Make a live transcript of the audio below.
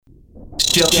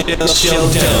Shell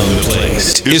down the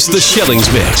place. It's the Shellings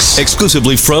Mix,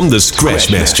 exclusively from the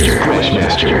Scratchmaster.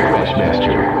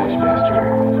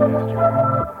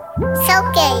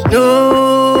 So gay.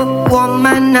 No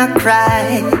woman not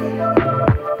cry.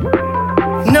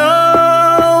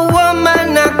 No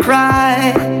woman not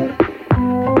cry.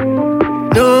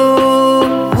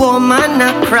 No woman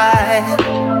not cry.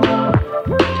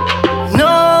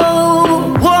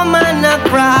 No woman not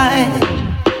cry.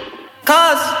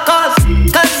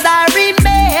 Cause I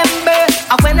remember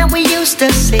when we used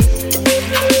to sit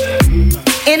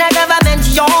in a government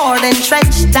yard and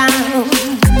trench down,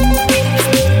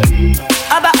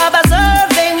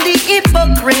 observing the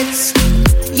hypocrites,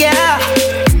 yeah,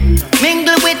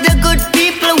 mingle with the good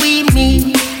people we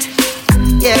meet,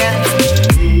 yeah,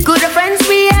 good friends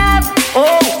we have,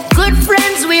 oh, good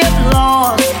friends we have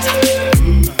lost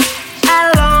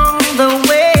along the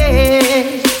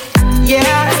way,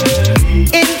 yeah.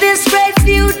 In this great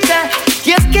future,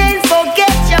 you can't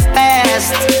forget your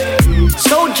past.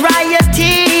 So dry your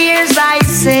tears, I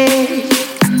say.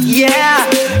 Yeah,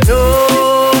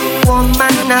 no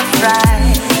woman not cry.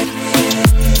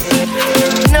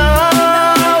 No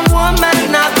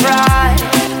woman not cry.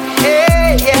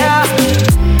 Hey, yeah.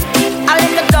 I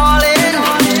like a darling,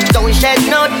 don't shed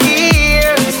no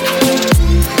tears.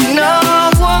 No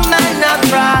woman not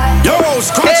cry. Yo,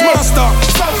 Scratchmaster.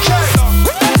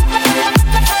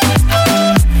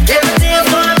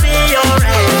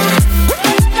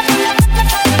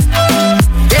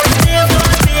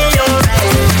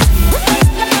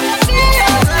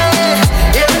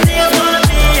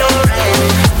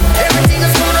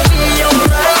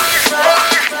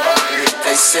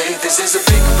 This is a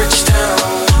big rich town.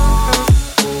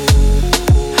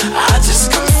 I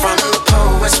just come from the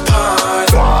poet's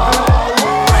part.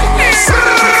 Right next to the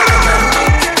river,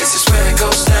 this is where it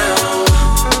goes down.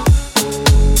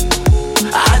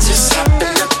 I just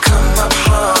happen to come up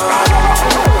hard.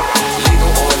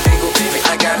 Legal or illegal, baby,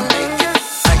 I gotta make it.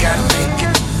 I gotta make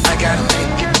it. I gotta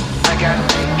make it. I gotta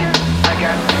make it. I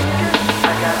gotta make it.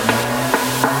 I gotta make it.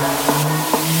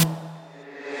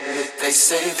 They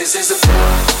say this is a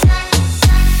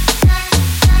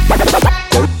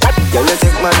Yo, let's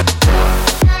take man.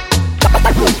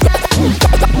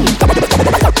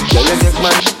 Yo, let's take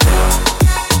man.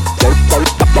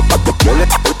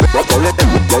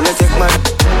 Yo, let's take man.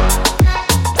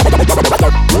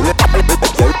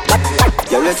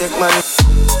 Yo, let's take man.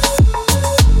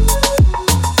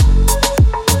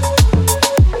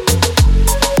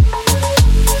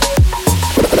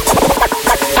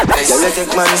 Yo, let's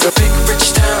take man. It's a big rich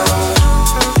town.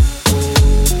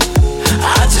 I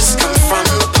just come from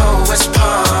the poet's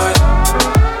part.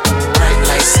 Bright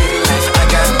light, city life, I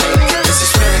gotta make it. This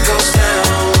is where it goes down.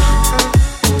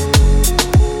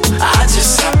 I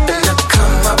just happen to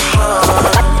come up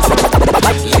hard.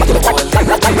 Legal or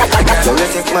illegal, baby, I gotta Yo,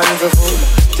 let's take man for food.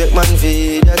 Take man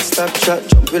for that stop shot.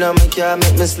 Jump in on my car,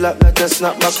 make me slap like a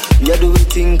snapback. You do it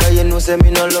thing, cause you know say me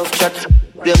no love chat.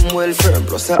 Them well firm,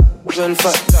 plus a well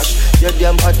fat cash. You're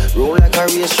damn hot, roll like a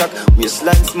race track.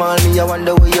 Waistline small, me I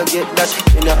wonder where you get that.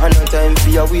 You know, no time for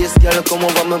your waist, girl, come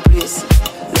over my place.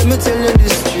 Let me tell you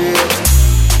this straight.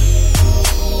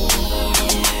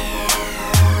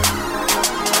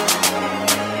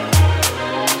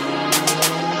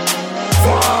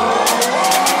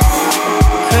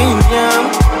 Hey,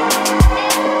 yeah.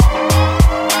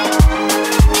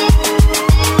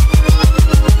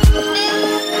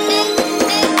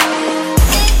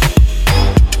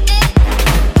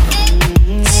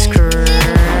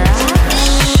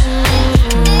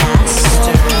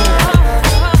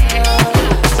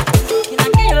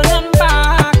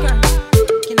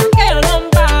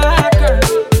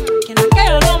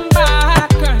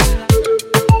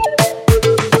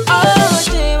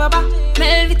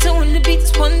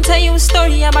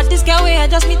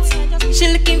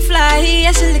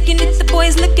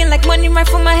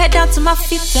 To my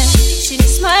feet and she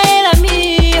smile at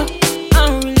me. I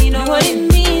don't really know what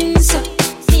it means.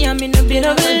 See, I'm in a bit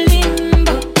of a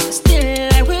limbo. Still,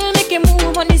 I will make a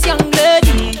move on this young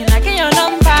lady. Can I get your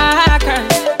number, girl?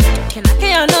 Can I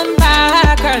get your number,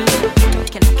 girl?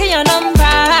 Can I get your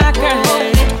number,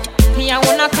 girl? Me, I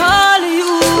wanna call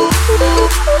you.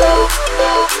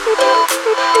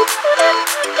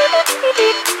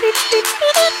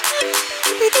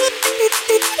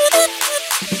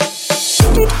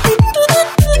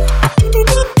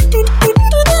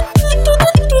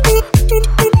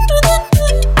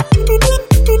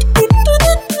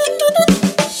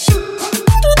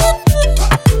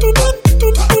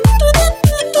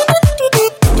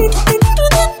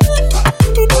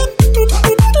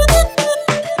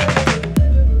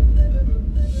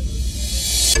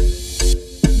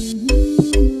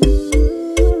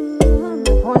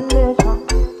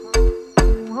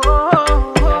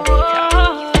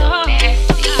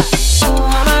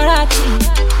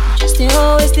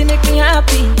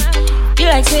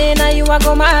 I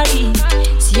go marry.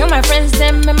 See all my friends,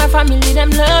 them and my family, them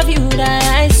love you. That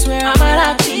I swear I'm a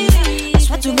lucky. I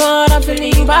swear to God I'm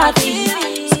feeling you badly.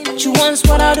 So what you want,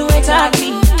 what I do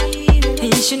exactly.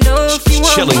 And you should know if you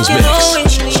want Shellings me, Mix. you know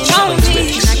it's me. Shellings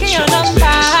Mix. Can I get your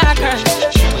number, girl?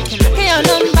 Can I get your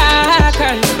number,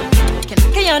 girl? Can I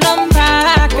get your number,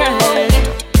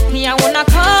 girl? Me, I wanna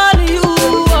call you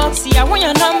up. See, I want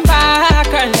your number,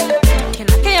 girl. Can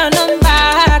I get your number,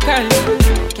 girl?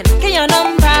 Can I get your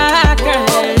number,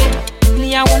 girl?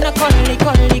 Me, I wanna call you.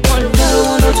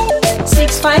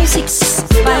 656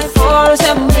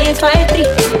 547 853.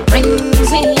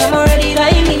 Rings me, I'm already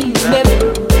dialing, baby.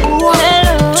 Ooh,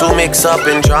 hello. Too mix up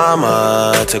in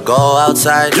drama to go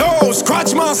outside. Yo,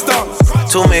 Scratch Master.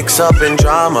 Too mix up in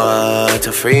drama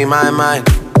to free my mind.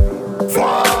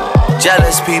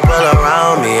 Jealous people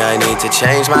around me, I need to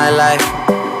change my life.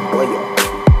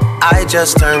 I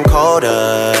just turn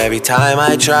colder every time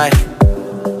I try.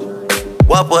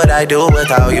 What would I do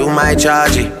without you, my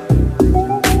Georgie?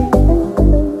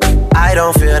 I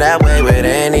don't feel that way with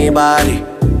anybody.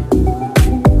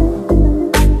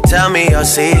 Tell me your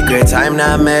secrets, I'm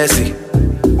not messy.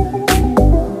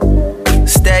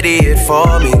 Steady it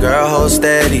for me, girl, hold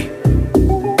steady.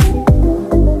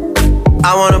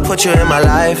 I wanna put you in my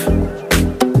life.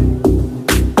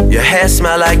 Your hair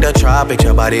smell like the tropics,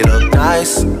 your body look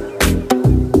nice.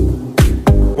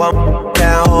 One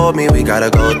can't hold me, we gotta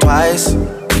go twice.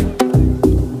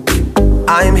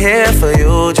 I'm here for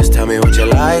you, just tell me what you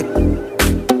like.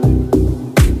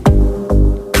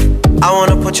 I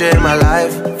wanna put you in my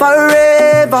life.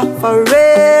 Forever,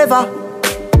 forever,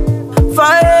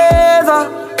 forever,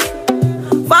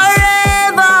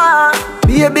 forever.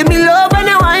 Baby, me love when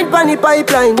you wine pon the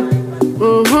pipeline.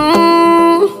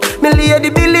 Me lady,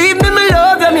 believe me, me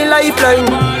love you, me lifeline.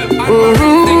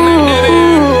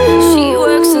 She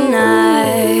works the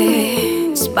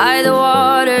nights by the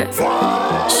water.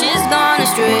 She's gone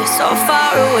astray, so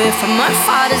far away from her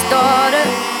father's daughter.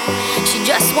 She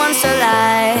just wants a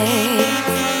life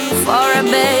for a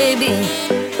baby.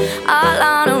 All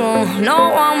on her own, no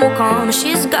one will come.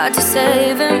 She's got to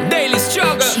save him. Daily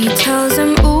struggle. She tells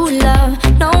him, ooh, love,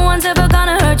 no one's ever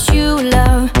gonna hurt you,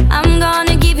 love. I'm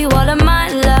gonna give you all of my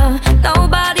love.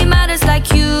 Nobody matters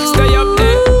like you. Stay up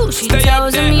there. She Stay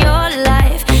tells up there. him your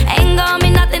life ain't gonna be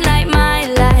nothing like my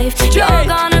life. You're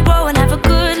gonna grow and have a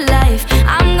good life.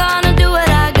 I'm gonna do what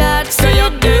I got to Stay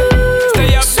up there.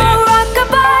 Stay up so there.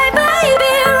 rock-a-bye,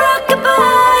 baby,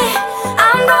 rock-a-bye.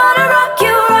 I'm gonna rock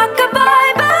you,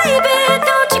 rock-a-bye, baby,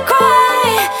 don't you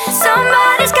cry.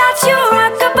 Somebody's got you,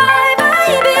 rock-a-bye,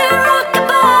 baby,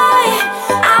 rock-a-bye.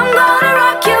 I'm gonna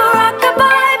rock you,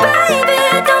 rock-a-bye, baby,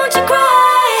 don't you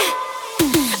cry.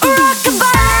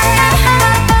 Rock-a-bye,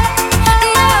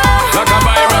 no.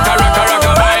 Rockabye,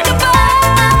 rockabye.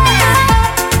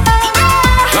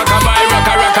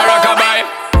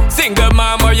 Rockabye. Single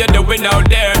mom, what you doing out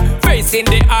there? Facing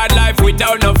the hard life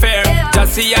without no fear.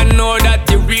 Just see and know that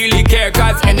you really care.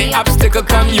 Cause any obstacle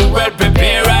come, you well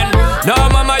prepare. And no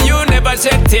mama, you never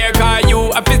shed tear. Cause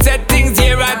you have to set things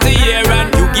year after year.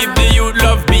 And you give the youth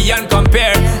love beyond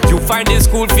compare. You find the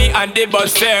school fee and the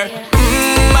bus fare.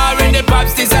 Already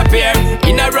pops disappear.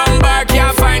 In a run bar,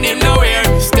 can't find him nowhere.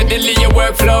 Steadily your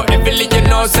workflow, everything you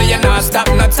know, so you not stop,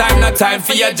 no time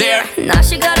for your dare. Now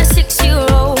she got a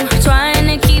 6-year-old, trying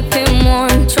to keep him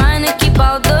warm, trying to keep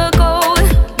out the cold.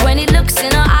 When he looks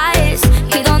in her eyes,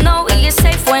 he don't know he is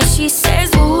safe when she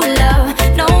says, ooh, love,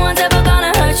 no one's ever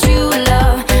gonna hurt you,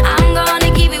 love. I'm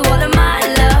gonna give you all of my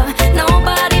love.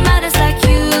 Nobody matters like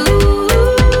you.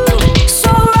 So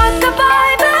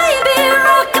rock-a-bye, baby,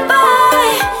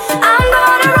 rock-a-bye. I'm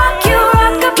gonna rock you,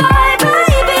 rock-a-bye,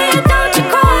 baby, don't you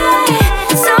cry.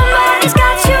 Somebody's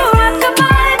got you,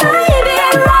 rock-a-bye, baby,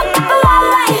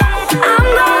 rock-a-bye. I'm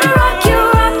gonna rock you,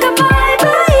 rock-a-bye,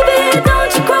 baby,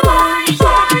 don't you cry.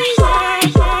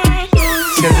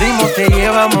 Si el ritmo te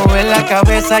lleva a mover la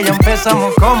cabeza, ya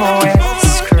empezamos como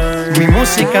es. Mi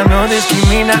música no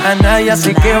discrimina a nadie,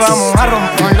 así que vamos a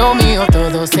romper. Con lo mío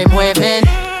todos se mueven,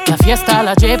 la fiesta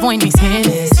la llevo en mis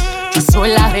genes. Yo soy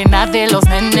la reina de los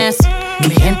nenes,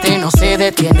 mi gente no se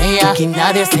detiene y aquí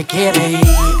nadie se quiere ir.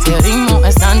 Si el ritmo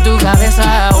está en tu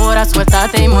cabeza, ahora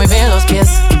suéltate y mueve los pies.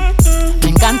 Me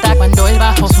encanta cuando el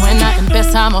bajo suena,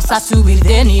 empezamos a subir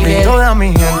de Y nivel. toda mi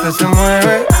gente se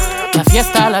mueve. La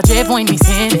fiesta la llevo en mis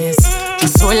genes, yo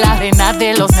soy la reina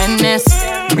de los nenes.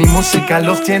 Mi música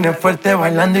los tiene fuerte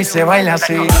bailando y se baila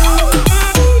así.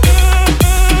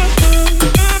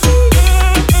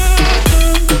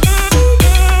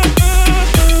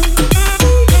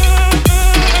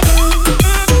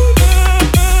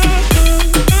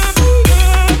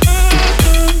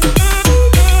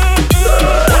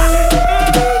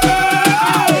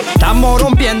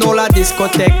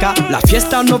 discoteca. La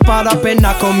fiesta no para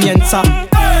apenas comienza.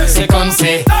 C'est comme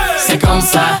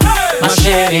ça, ma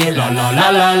chérie, la la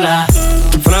la la la.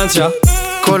 Francia,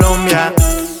 Colombia,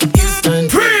 Houston,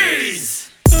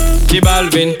 freeze. J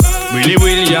Balvin, Willy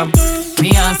William,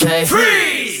 Beyoncé,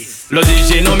 freeze. Los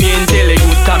DJ no mienten, le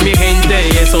gusta mi gente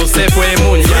y eso se fue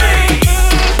muy bien.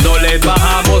 No les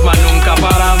bajamos, mas nunca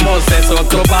paramos, es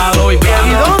otro palo y ¿y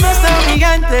vamos. dónde está mi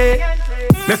gente?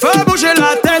 Me fait bouger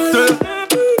la tête.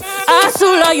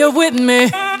 Azul, you're with me.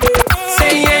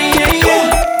 Say yeah, yeah,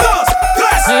 yeah.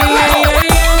 Hey, yeah, yeah,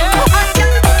 yeah.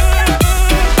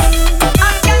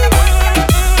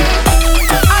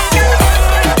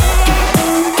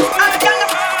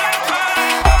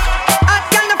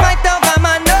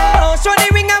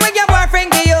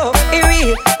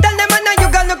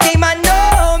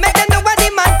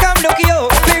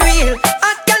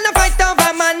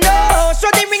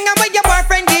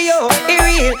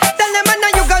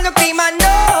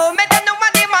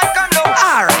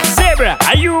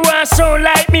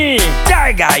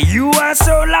 You are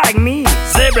so like me,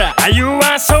 Zebra. And you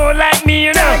are so like me,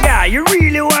 you know. Guy, you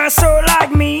really are so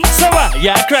like me. So what?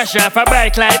 You crash off a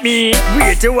bike like me.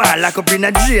 Wait a while, lock up in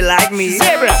a jail like me.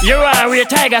 Zebra, you are wear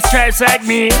tiger stripes like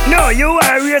me. No, you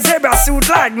are wear zebra suit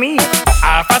like me.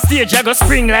 Off a stage, you go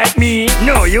spring like me.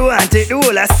 No, you want take the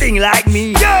whole a sting like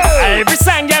me. Yo! Every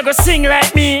song you go sing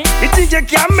like me. You think you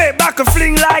can make back a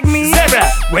fling like me? Zebra,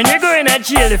 when you go in a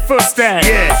jail the first time,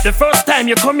 yeah. The first time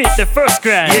you commit the first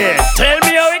crime, yeah. Tell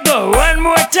me how it go one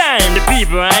more time. The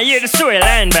people I hear the story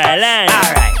line by line.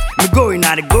 Alright, me going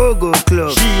at the go-go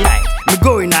club. Me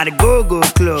going at the go-go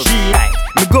club.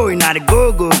 Me going at the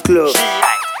go-go club.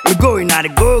 Me going at the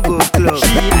go-go club.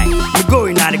 Me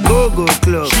going at the go-go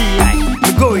club.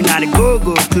 Me going at the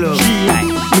go-go club.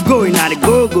 Me going at the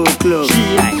go-go club.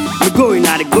 Me going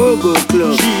at the go-go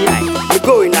club. Me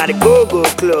going at the go-go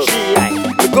club.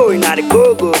 Me going at the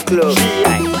go-go club.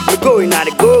 Me going at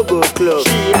the go-go club.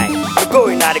 Me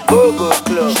going at the go-go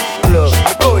club.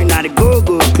 Me going at the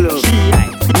go-go club.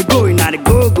 Me going at the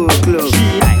go-go club.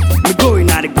 Me going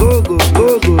at the go-go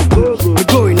go-go go-go. Me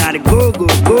going at the go-go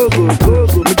go-go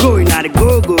go-go. Me going at the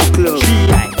go-go club.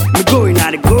 Me going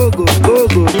at the go-go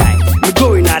go-go. Me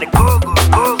going at the go-go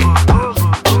go-go.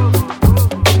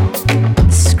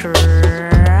 Scratch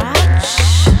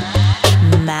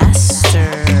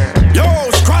Master. Yo,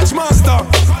 Scratch Master.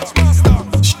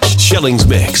 Shellings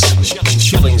Mix.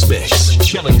 Shellings Mix.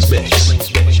 Shellings Mix.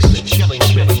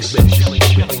 Shellings Mix.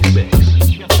 Shellings Mix.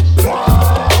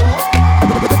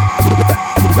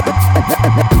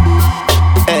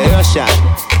 Hey, Russia.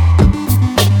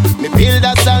 Me build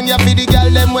a song ya for the girl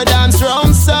them we dance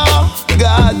round so.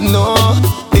 God no,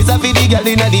 this a for the girl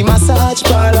inna the massage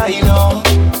parlor, you know.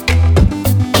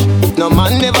 No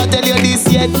man never tell you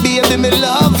this yet, baby, me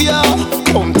love you.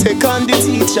 Come take on the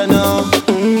teacher now.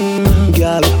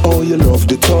 Girl, oh you love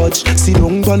the touch. Sit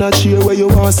down on a chair where you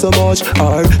want so much.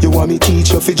 Or you want me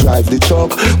teach you fi drive the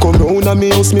truck. Come round a me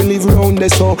house, me live round there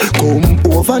so. Come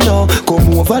over now,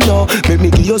 come over now. Make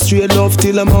me give you straight love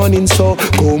till the morning so.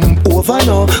 Come over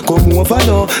now, come over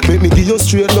now. Make me give you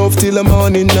straight love till the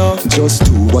morning now. Just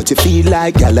do what you feel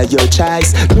like, girl, of your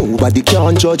choice. Nobody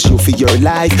can judge you for your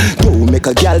life. Don't make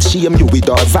a girl shame you with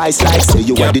advice like say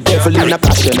you are the devil in a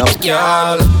passion of.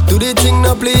 Girl, do the thing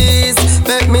now please.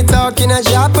 Make me talk in a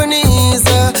Japanese.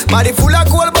 Body full of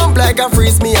cold bump like a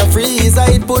freeze me a freeze.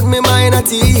 It put me mind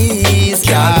at ease.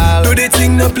 Girl, do the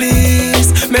thing now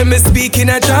please. Make me speak in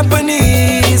a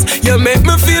Japanese. You make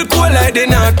me feel cool like the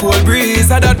North Pole breeze.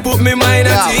 That put me mind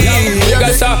at ease.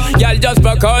 Because y'all just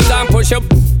broke out and push up.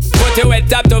 Put your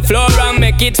head up to floor and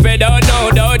make it spread out, no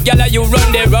doubt. Girl, you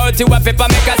run the road to a paper,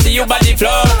 make her see you body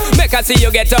flow. Make her see you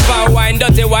get up and wine,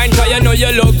 dirty wine. Cause you know you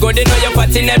look good, you know you're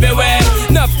fatting everywhere.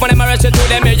 Enough for them, I rush you to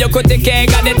them, you could take care.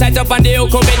 Got the tight up and the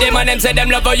hook with them and them say them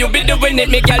love how you be doing it.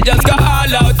 Me girl just go all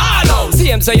out, all out.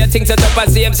 See him so you think so tough and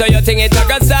see him so you think it a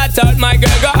go start out. My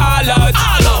girl go all out,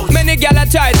 all out. Many girl a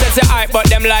try to say alright, but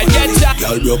them like get shot.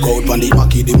 Girl broke out on the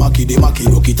Maki, the Maki, the Maki.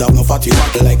 Rock it up, no fatty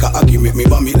Maki like a Aki. Make me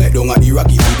bummy like down at the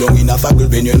Rocky. In a circle,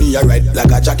 bend your knee right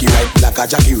like a Jackie, right like a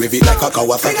Jackie, rev it like a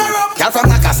Kawasaki. Girl from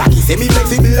Nagasaki, say me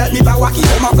flexible like me Bawaki.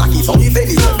 Oh my flaky, so me feel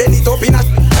it, bend it up in a.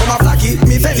 Oh my flaky,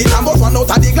 me feel it, I'm both one out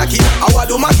of the glacky. I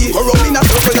want to Maki, go roll in a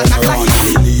circle like a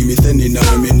glacky. Me sending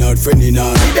her, me not friending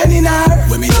her. Me bending her,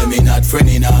 when me say me not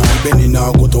friending her. Me bending her,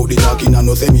 cut out the talking and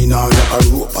no seminar. Like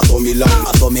a rope, I saw me long,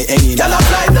 I saw me hanging. Girl I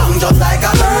fly down just like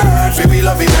a bird. Free we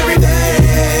love it every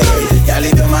day. Girl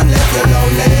it come and left you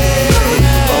lonely.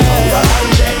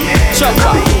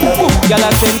 Chopper, y'all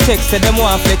are send text, say them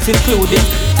want flex including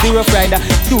Zero Rider,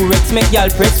 Durex, make y'all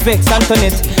press vex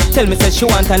Antoinette, tell me say she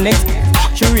want her next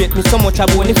She rate me so much I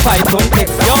want 5 ton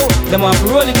X. Yo, them want to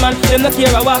roll it man, them not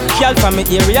care about. Girl from me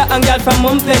area and girl from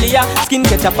Montpellier. Skin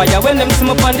catch a fire when them see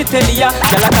me on the telly. Girl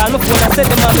I call my phone and say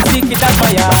them have a secret that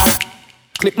fire.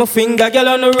 Click my finger,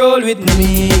 girl on the roll with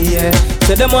me, yeah.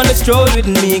 Say them on the stroll with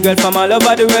me, girl from all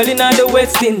over the world in the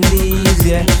West Indies,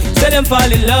 yeah. Say them fall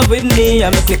in love with me,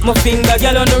 I'ma click my finger,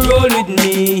 girl on the roll with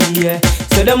me, yeah.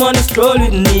 Say them on the stroll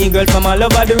with me, girl from all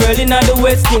over the world in the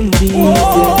West Indies,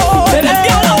 yeah. Say them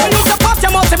girl, when you the pop,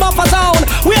 you must have up a sound.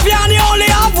 We have you only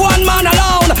have one man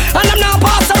alone, and them now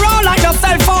pass around like your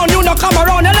cell phone. You no come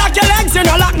around, you lock your legs, you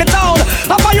no lock the town.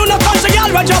 After you no country girl,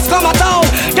 we just come a town.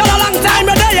 Girl a long time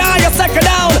you there, yeah, you second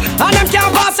down. And them can't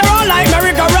pass around like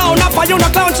merry-go-round. After you no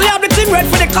clown, she have the thing ready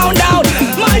for the countdown.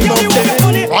 My you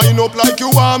funny. Wind up like you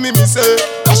want me say.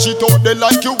 Dash it out there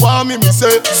like you want me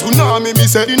say. Tsunami me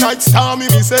say, the night star me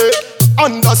say.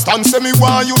 Understand, say me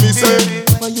why you me say.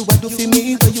 What you a do for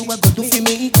me, what you a go do for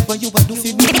me, what you a do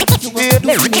for me, what you a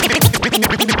do for me.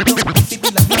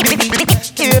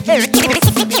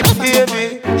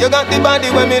 Baby, you got the body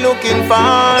when me looking for.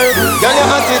 Girl, your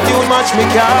attitude match me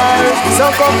car. So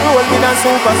come roll with a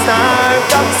superstar.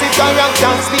 Taxi car and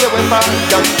can't stay away far.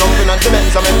 Can't jump in at the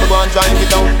Benz, I make me go and drive it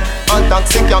down. And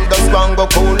taxi cam just go and go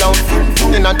cool out.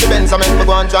 In at the Benz, I make me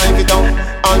go and drive it down.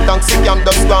 And taxi cam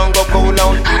just go and go cool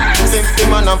out. 50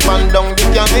 man and fan down the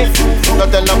candy. Don't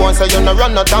tell no one say you no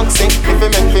run no taxi. If you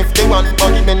make 51,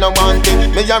 but me no want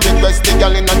it. Me a request the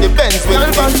girl in the Benz with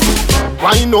me.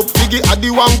 Wind up, Piggy, I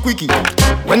the one quickie.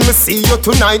 When me see you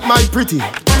tonight, my pretty.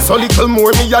 So little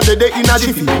more me a dead in a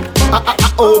jiffy.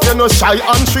 Oh, you no shy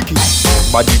and tricky.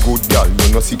 Body good girl,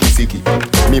 you no sicky.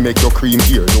 Me make your cream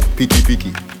here look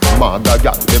picky. Maga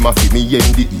girl, dem a fi me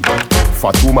NDE.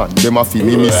 Fat woman, dem a fi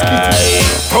me Miss Kitty.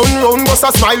 Turn round, bust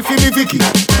a smile fi me Vicky.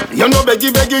 You no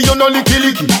beggy, you no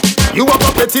licky. You a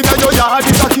go pet inna your yard,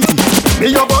 it's a kitty.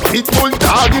 Me a go hit bull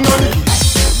dog inna licky.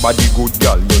 Body good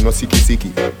girl, you no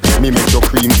sicky. Me make your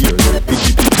cream here look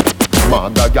picky.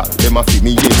 Maga girl, dem a fi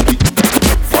me NDE.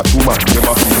 Fat woman, dem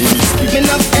a fi me Miss Kitty. Me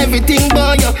love everything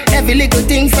boy, you. Every little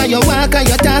thing from your walk and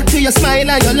your talk to your smile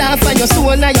and your laugh and your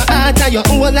soul and your heart and your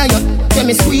whole and your. When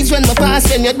me squeeze when me pass,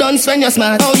 when you dance, when you're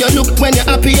smart. How you look when you're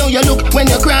happy, how you look when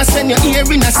you cross, when you're here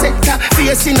in a sector,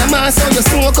 face in a mask. How you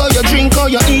smoke, how you drink, how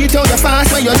you eat, how you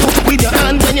fast. When you look with your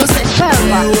hand when you say you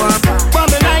are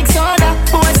bubble like soda.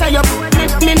 Boy say you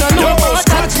me no know about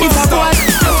that. If I go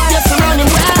you're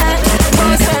surrounding well.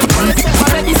 Boy say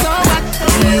already so hot.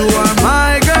 You are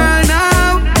my girl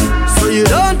now, so you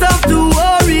don't have to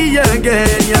worry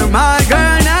again. You're my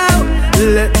girl now.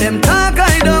 Let them talk,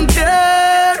 I don't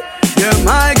care. You're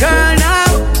my girl now,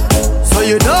 so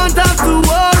you don't have to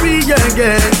worry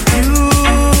again. You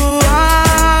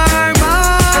are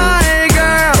my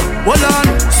girl. Hold on,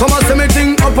 some say me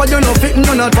think up and you no fit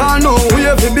none at all. No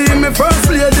way fi be me first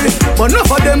lady, but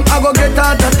enough of them I go get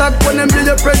heart attack when them feel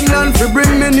you pregnant fi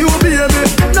bring me new baby.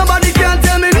 Nobody can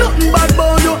tell me nothing bad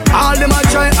about you. All them a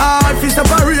try hard fi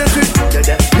separate it.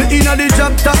 Me inna the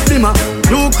drop top dimmer,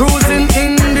 you cruising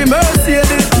in the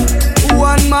Mercedes.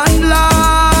 One man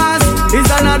last is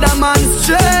another man's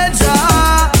treasure.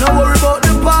 No worry about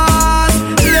the past,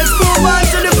 let's move on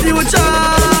to the future.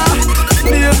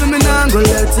 Baby, me nah go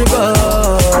let you go.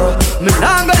 Me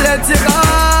nah go let you go.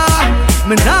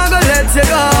 Me nah go let you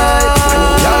go.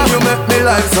 Girl, you make me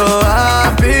life so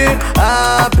happy.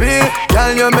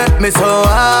 Girl, you make me so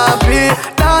happy.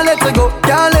 Now let you go,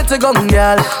 can't let you go,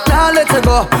 girl. Now let you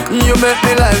go. You make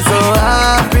me life so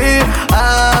happy.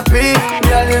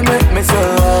 Girl, you make me so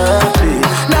happy.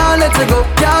 Now let you go,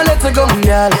 can't let you go,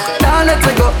 girl. Now let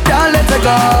you go, can't let you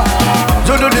go.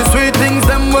 You do the sweet things,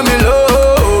 them when me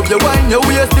love. You wind your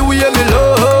waist the way me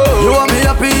love. You want me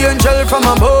happy angel from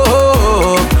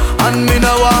above. And me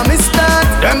no want me start.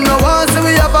 Them no want see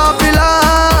we have happy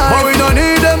life, but we don't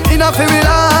need them in a fairy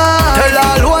life. Tell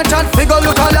all one chat figure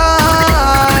look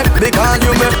alive, because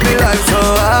you make me life so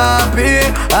happy.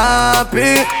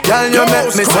 Girl, you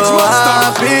make me so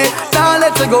happy. Now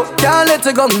let you go, can't let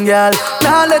you go, girl.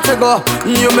 Now let you go.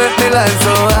 You make me life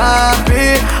so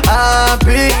happy.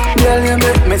 Girl, you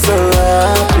make me so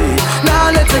happy.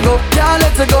 Now let you go, can't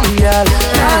let you go, girl.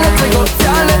 Now let you go,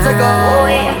 can't let you go. Oh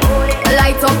yeah.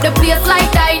 Light up the place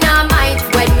like dynamite.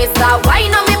 When me start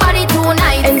wine on me body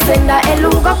tonight. Encenda el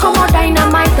lugar como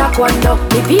dynamite. Cuando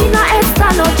mi vina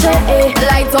esta noche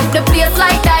light up the place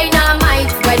like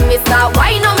dynamite. When me start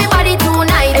wine on me body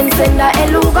tonight. Encenda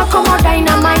el lugar como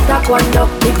dynamite. Cuando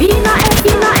mi vina es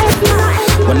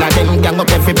One of them gang up,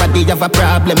 everybody have a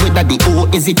problem with that. Who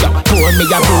is it? Pour me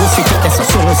a rose, if it is a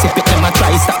soul, sip it, them a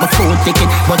try stop my food ticket.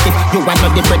 But if you want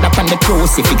the bread up on the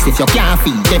crucifix, if you can't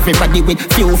feed everybody with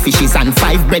few fishes and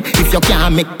 5 bread, if you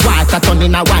can't make water turn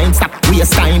in a wine, stop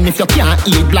waste time. If you can't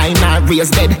eat blind or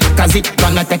raise dead, cause it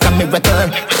gonna take a miracle.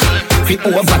 Fi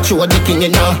overthrow the king, you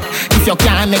know. If you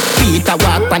can't make Peter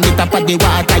walk on the top of the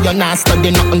water, you're not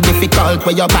studying nothing difficult.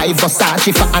 Where you buy Versace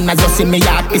for Anna, just see me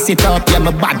up, piss it up. Yeah, me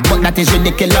bad, but that is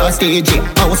ridiculous. DJ,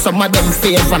 oh, some of them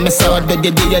favor me, so do the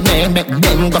DNA, make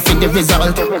them go for the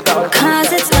result.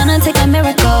 Cause it's gonna take a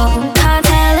miracle. Can't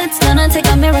tell, it's gonna take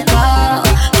a miracle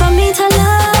for me to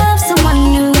love someone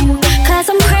new. Cause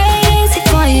I'm crazy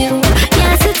for you.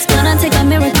 Yes, it's gonna take a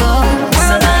miracle.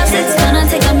 Sometimes it's gonna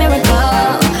take a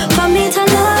miracle for me to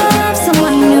love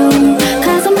someone new.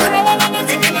 Cause I'm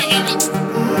crazy for you.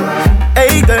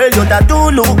 Hey girl, you that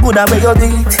do look good at where you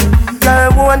did.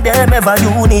 Girl, want them ever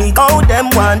unique. How them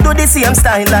want do the same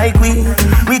style like we.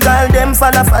 We call them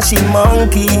follow fashion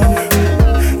monkey.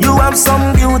 You have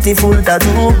some beautiful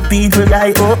tattoo, people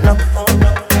I open up.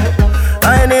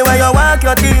 Anyway you walk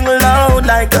your thing loud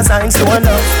like a sign to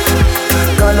love.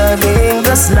 Coloring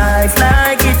this life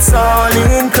like it's all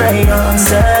in crayon.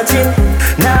 Searching,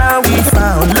 now we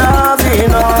found love in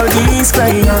all these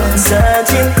crayons.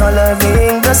 Searching,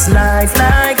 coloring this life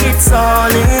like it's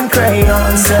all in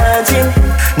crayon. Searching,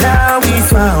 now we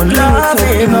found love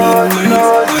in all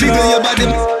these. Jiggle your body,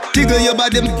 jiggle your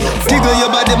body, jiggle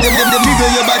your body, jiggle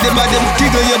your body,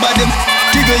 jiggle your body,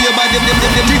 jiggle your body,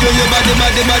 jiggle your body.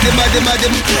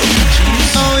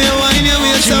 Oh, you whine your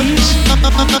waist up.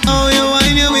 Oh, you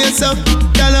whine your waist up.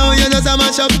 Girl, how you just a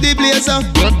mash up the place up.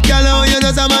 Girl, how you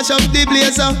just a mash up the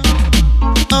place up.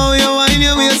 Oh, you whine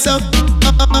your waist up.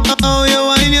 Oh, you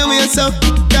whine your waist up.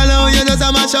 Girl, how you just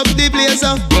a mash up the place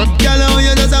up. Girl, how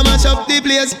you just a mash up the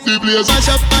place. Mash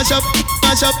up, mash up,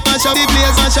 mash up, mash up the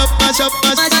place. Mash up, mash up,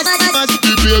 mash up, mash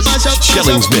the place. Mash up,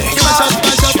 Shellings Mix. mash up,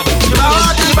 mash up.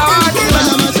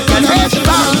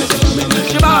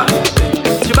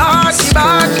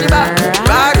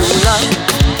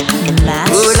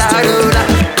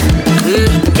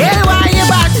 Yeah, why you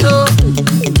back so?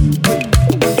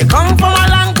 You come from a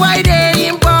long way day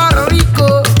in Puerto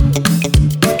Rico.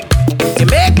 You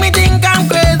make me think I'm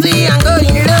crazy and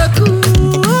going loco.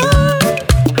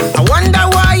 I wonder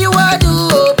why you are do,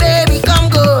 oh baby, come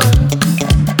go.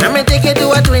 Let me take you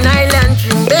to a Twin Island,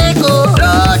 Trimbago.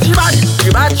 Oh,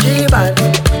 Chiba.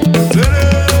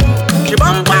 She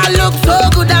bumper look so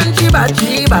good and Chiba.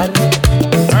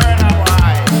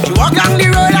 She walk down the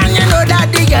road and you know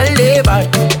that the girl lay back.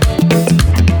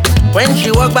 When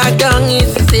she walk back down,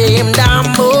 it's the same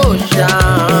damn motion.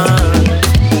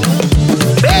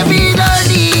 Baby, don't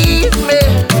leave me.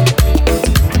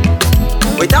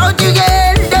 Without you,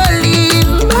 girl, don't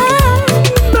leave me.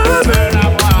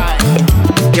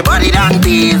 Your body don't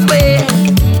tease me.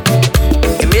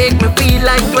 You make me feel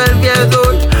like 12 years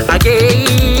old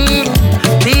again.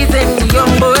 Teasing the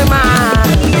young boy man.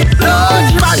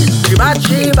 Lord,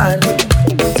 she bad.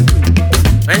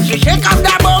 When she shake up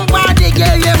that bumper, the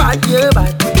girl, you bad.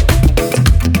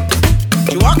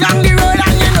 She walk down the road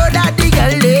and you know that the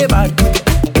girl, they bad.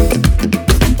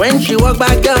 When she walk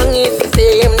back down, it's the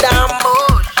same damn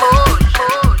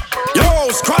motion. Yo,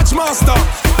 Scratch Master.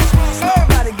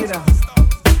 Everybody get up.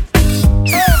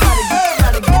 Everybody get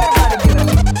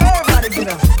up. Everybody get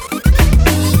up.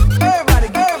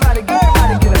 Everybody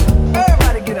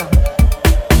get up.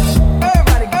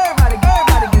 Everybody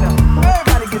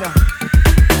get up.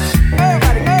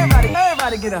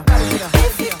 Everybody get up.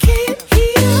 If you can't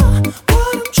hear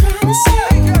what I'm trying to say,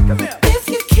 if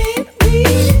you can't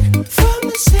read from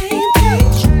the same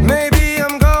page, Maybe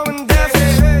I'm going deaf,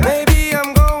 maybe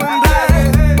I'm going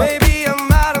blind, maybe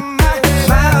I'm out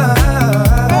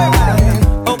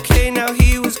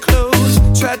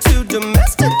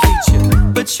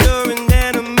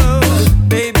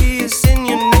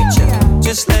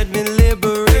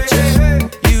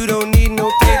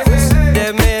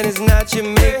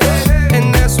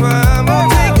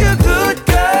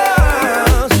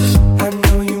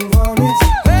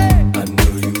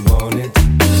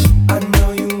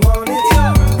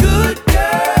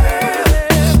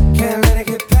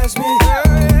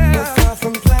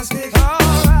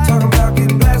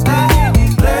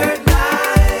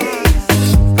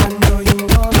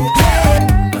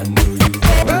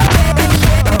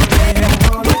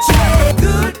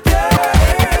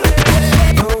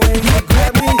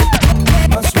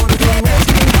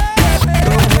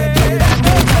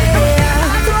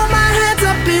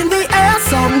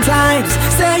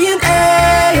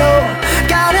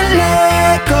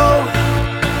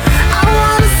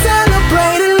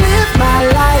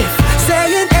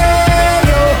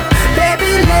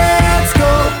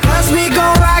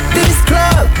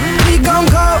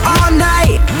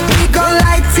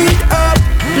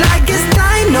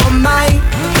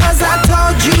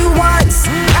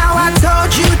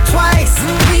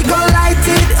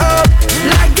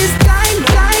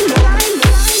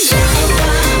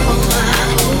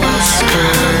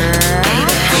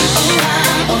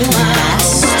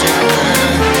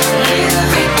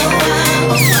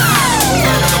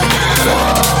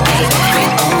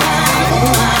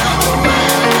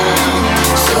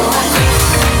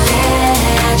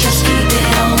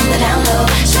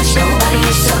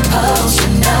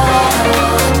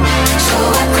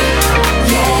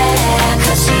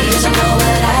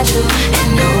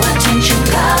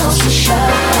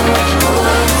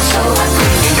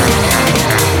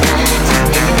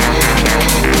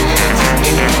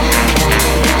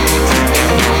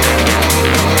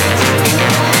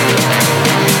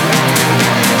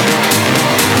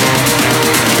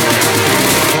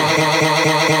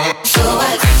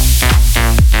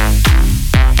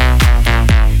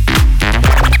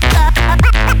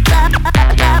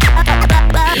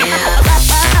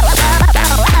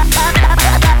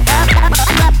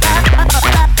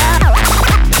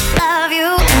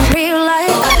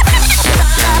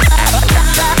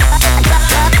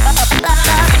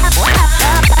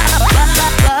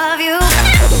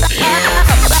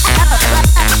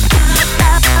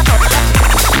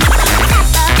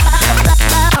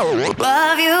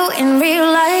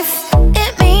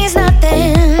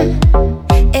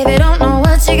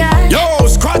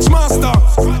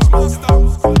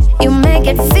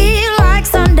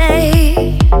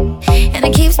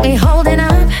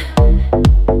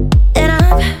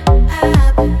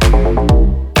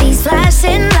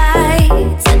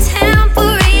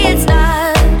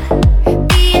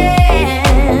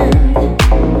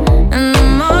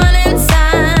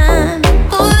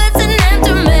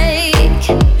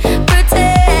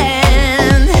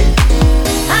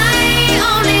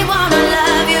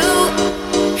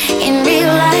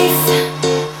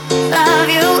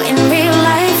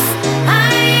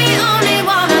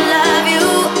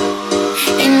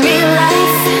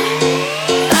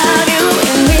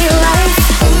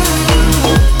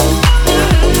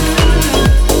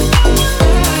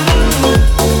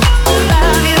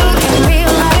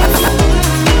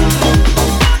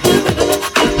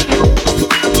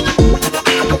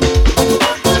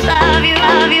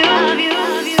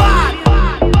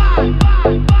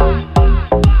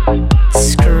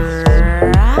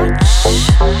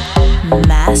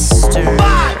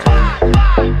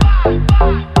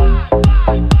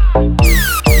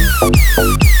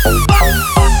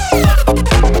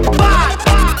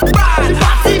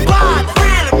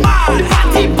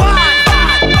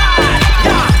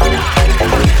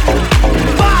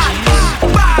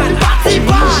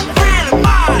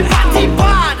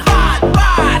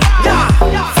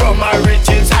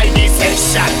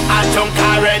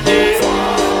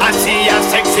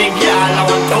girl, I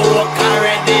want to walk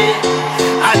already.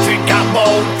 I drink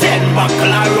about 10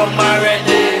 buckle of rum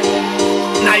already.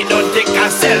 And I don't take a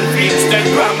selfie,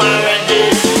 Instagram already.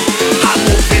 I'm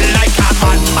moving like a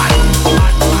madman.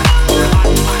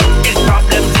 It's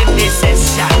problems in this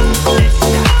session.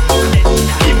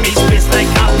 Give me space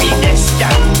like a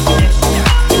pedestrian.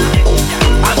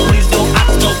 And please don't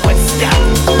ask no question.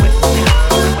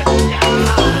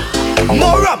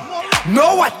 More rum,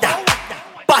 no water.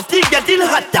 Party getting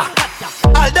hotter.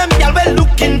 All them girls well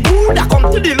looking good. I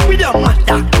come to deal with your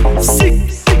matter. Sick,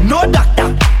 no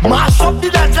doctor. Mash up the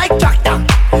dance like tractor.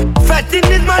 Fighting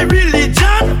is my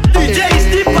religion. DJ is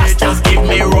the pastor. Just give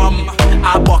me rum,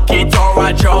 a bucket or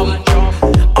a drum.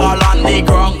 All on the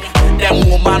ground. Them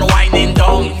woman whining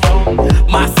down.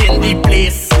 Mass in the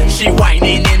place. She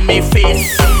whining in me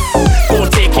face.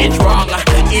 Don't take it wrong.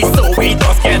 It's so we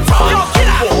just get on.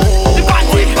 The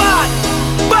party bad,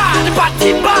 bad. The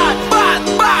party bad, bad,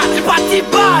 bad. The party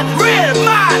bad, real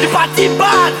mad. The party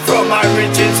bad. From my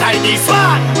rich inside this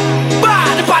bad,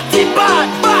 bad. The party bad,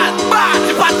 bad, bad.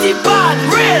 The party bad,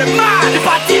 real mad. The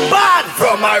party bad.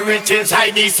 From my rich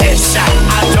inside this session.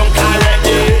 I drunk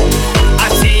already. I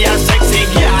see a sexy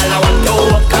girl. I want to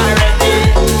walk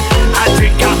already. I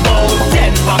drink about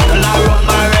 10 buckle of rum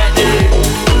already.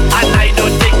 And I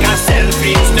don't take a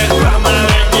selfie, Instagram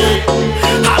already.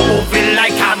 I'm moving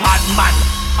like a madman.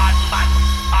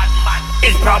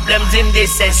 It's problems in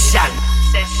this session.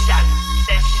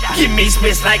 Give me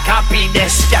space like a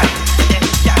pedestrian.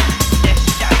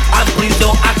 And please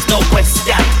don't ask no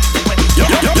question.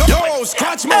 Yo,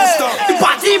 Scratch Master. The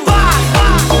party bad,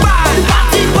 bad, bad. The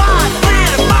party bad,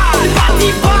 bad, bad. The party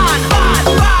bad, bad,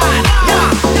 bad.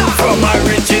 Yeah. From a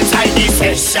rich inside this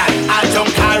session, I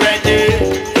drunk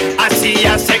already. I see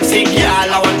a sexy girl,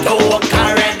 I want to walk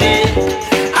already.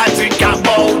 I drink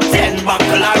about 10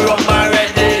 buckle of rum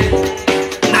already.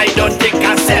 And I don't take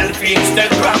a selfie,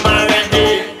 Instagram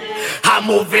already. I'm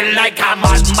moving like a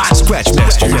madman. Scratch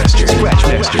Master.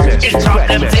 It's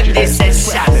problems in this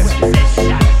session.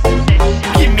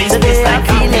 Give me space like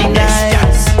a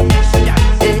pedestrian.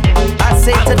 I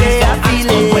say today I'm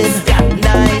feeling nice.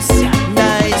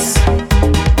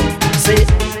 Say,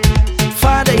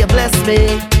 Father, you bless me.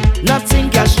 Nothing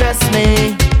can stress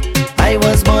me. I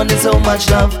was born in so much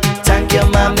love. Thank you,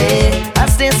 mommy. I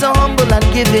stay so humble and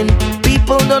giving.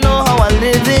 People don't know how I'm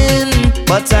living,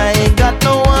 but I ain't got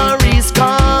no worries,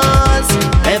 cause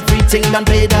everything done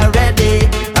paid already.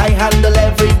 I handle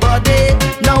everybody.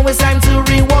 Now it's time to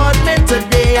reward me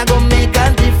today. I gon' make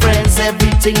a difference.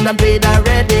 Everything done paid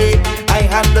already. I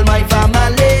handle my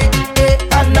family,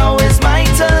 and now it's my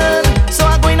turn. So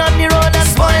I'm going on the road and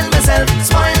spoil myself.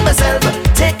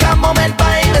 Take a moment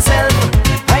by myself.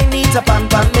 I need to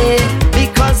pamper me,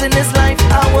 because in this life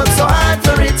I work so hard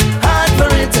for it,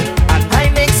 and I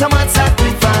make so much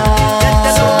sacrifice.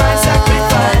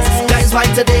 That's why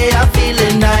today I'm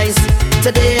feeling nice.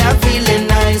 Today I'm feeling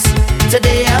nice.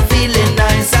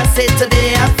 I say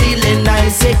today I'm feeling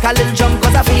nice. Take a little jump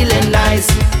cause I'm feeling nice.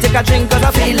 Take a drink cause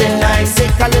I'm feeling nice.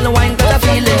 Take a little wine cause I'm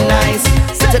feeling nice.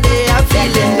 So today I'm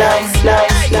feeling nice.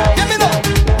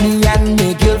 Me and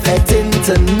me girl fetting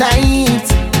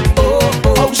tonight.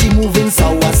 Oh, she moving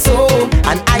so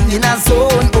and I in a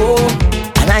zone.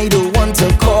 And I don't want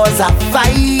to cause a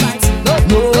fight.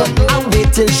 No, I'll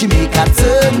wait till she make a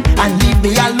turn and leave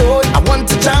me alone. I want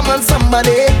to jam on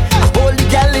somebody. I hold the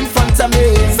girl in front of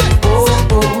me.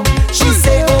 Oh, she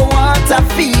say, oh, what a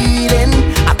feeling.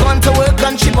 I gone to work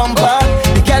and she bumper.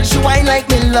 The girl she whine like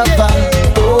me lover.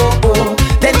 Oh,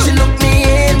 then she look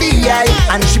me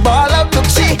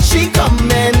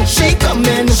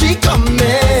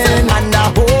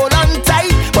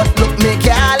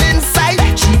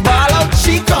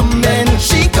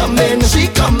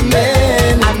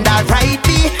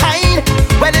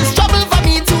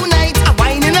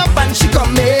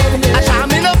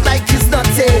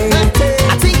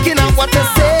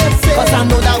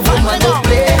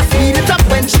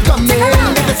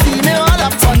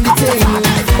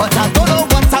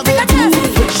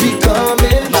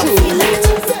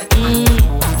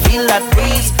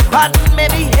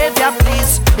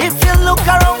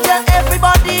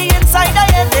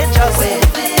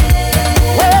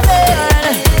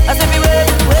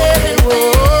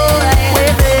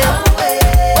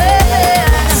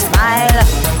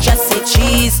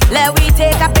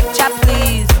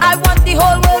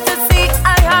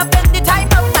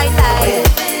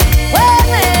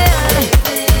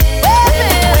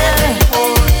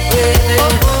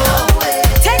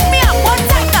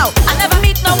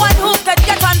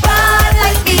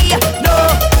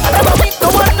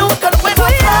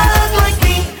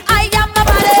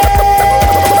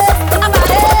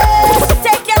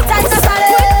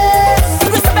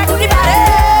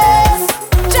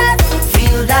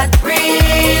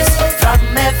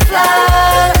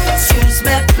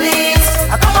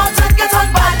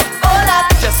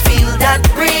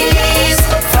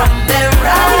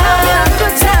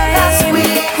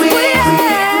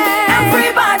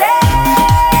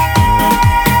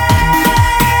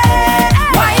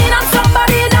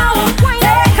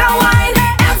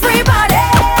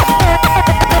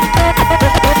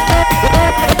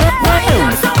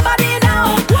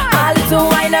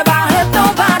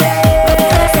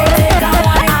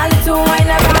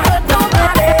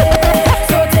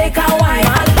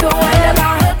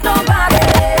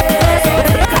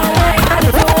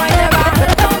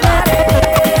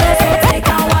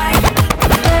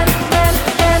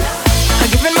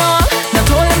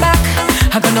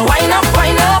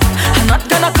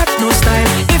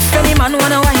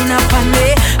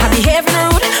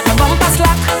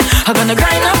I'm gonna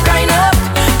grind up, grind up.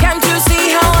 Can't you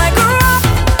see how I grew up?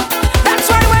 That's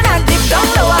why when I dip down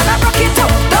low and I rock it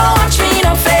up, don't watch me in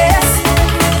the face.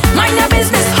 Mind your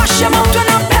business, hush your mouth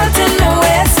when I'm pelting the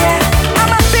waist, yeah.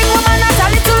 I'm a big woman, not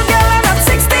a little girl, and I'm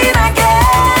 16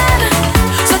 again.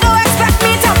 So don't expect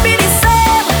me to be the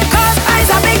same, cause I's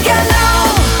a big girl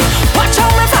now. Watch how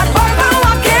my fat bumper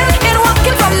walking, in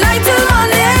walking from night till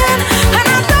morning. And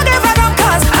I'm not give a damn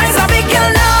cause I's a big girl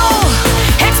now.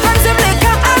 Expensive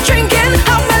liquor I'm drinking,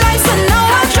 have my license now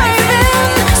I'm driving.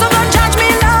 So don't judge me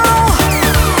now.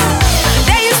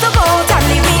 They used to go out and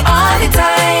leave me all the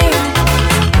time.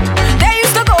 They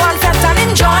used to go and fest and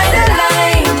enjoy the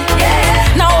line,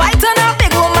 yeah. Now I turn a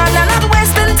big woman and not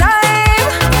wasting time.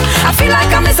 I feel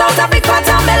like I miss out a big part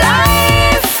of my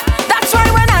life. That's why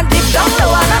when I dip down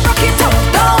low and I rock it up,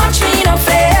 don't watch me in the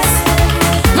face.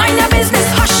 Mind your business,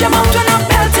 hush your mouth when I'm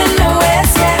pelting the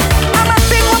waist, yeah. I'm a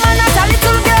big woman, not a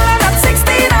little girl, and I'm 16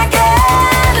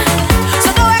 again. So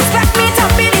don't expect me to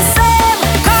be the same,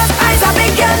 cause I's a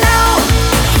big girl now.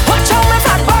 Watch how my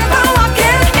fat bumper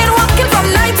walking, in walking from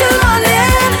night till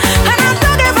morning. And I'm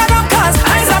not give a damn cause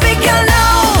I's a big girl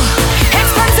now.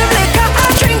 Expensive liquor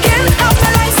I'm drinking, have my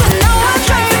license now I'm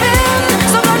driving.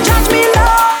 So don't judge me now.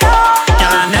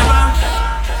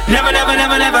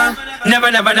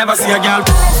 Girl, I never see a girl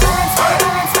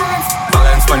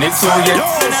balance when it's so yet.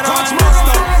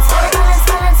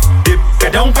 Dip,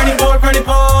 get down on the pole,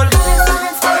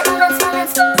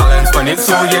 balance when it's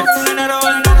so yet.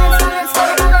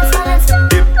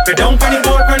 Dip, get down on the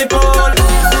pole,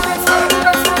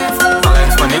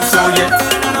 balance when it's so yet.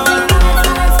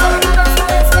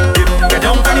 Dip, get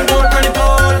down on the pole,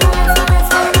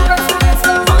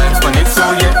 balance when it's so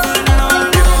yet.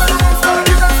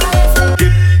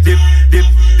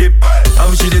 How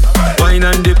she did, wine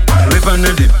and dip, rip and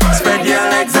a dip. Spread your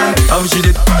legs and how she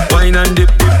did, wine and dip,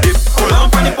 dip, dip. Pull on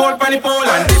the pole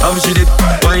and dip. How she did,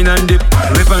 wine and dip,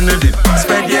 rip and a dip.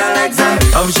 Spread your legs and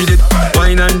how she did,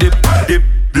 wine and dip, dip,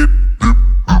 dip, dip.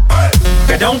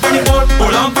 Get down on the pole,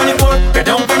 pull on the pole. Get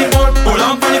down on the pole, pull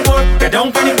on the pole. Get down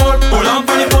on the pole, pull on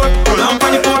the pole. Pull on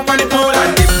the pole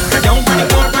and dip. Get down on the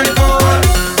pole, pull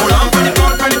on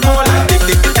the pole and dip.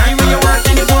 Dip the time when you work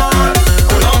in the pole.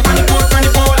 Pull on the pole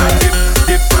and dip.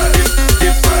 Dip, dip,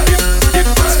 dip, dip, dip.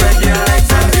 Spread your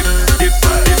legs and dip, dip,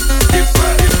 dip, dip,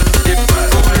 dip, dip.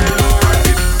 Go a little lower and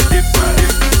dip, dip,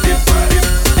 dip, dip, dip,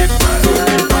 dip. Go a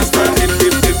little faster, dip,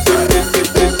 dip, dip, dip, dip,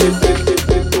 dip, dip, dip.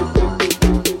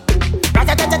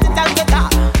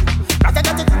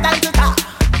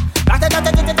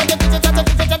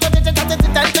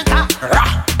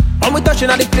 When we touching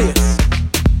on the place,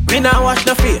 we now wash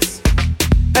the face.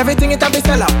 Everything it a be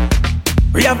sell out.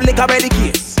 We have liquor by the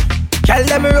case. Tell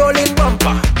them rolling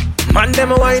bumper, man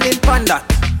them whining panda.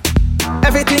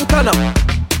 Everything turn up,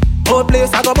 whole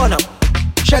place I go burn up.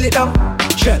 Shell it down,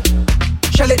 shell.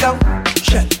 Shell it down,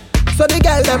 shell. So the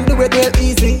girl them do it real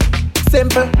easy,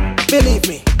 simple, believe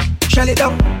me. Shell it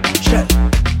down, shell.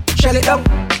 Shell it down,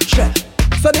 shell.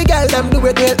 So the girl them do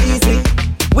it real easy.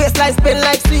 Waistline spin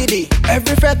like CD,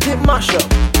 every fret it mash up.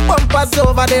 Bumpers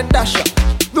over then dash up.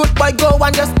 Root boy go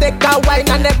and just take a wine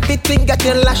and everything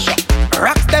getting lash up.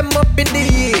 Rocks them up in the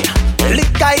air,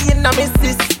 liquor in my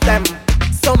system.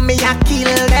 So me a kill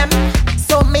them,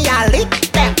 so me a lick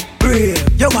them. Brave,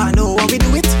 you wanna know how we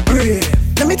do it? Brave,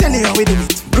 let me tell you how we do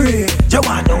it. Brave, you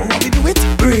wanna know how we do it?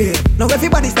 Brave, now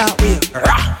everybody start with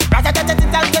rah, rah, rah,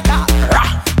 rah, rah,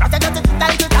 rah,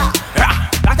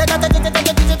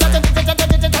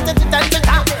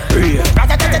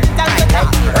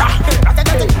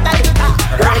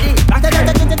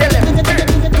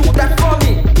 do that for me.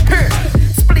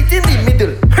 Split in the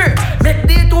middle. Make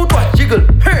the two to jiggle.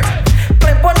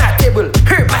 Climb on a table.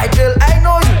 My girl, I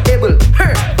know you able.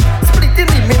 Split in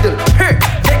the middle.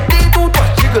 Make the two to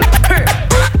jiggle.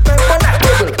 Climb on a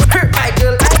table. My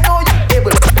girl, I know you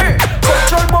able.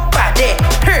 Control bumper there.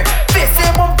 Face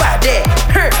bumper there.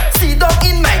 Sit down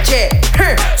in my chair.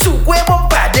 Sukwe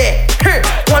bumper there.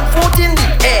 One foot in the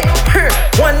air.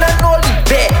 One and only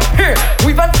bear.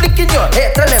 We've been flicking your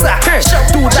head. Tell them that.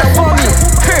 Do that for me.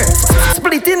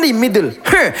 Split in the middle.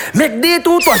 Make the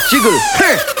two to jiggle.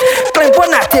 Climb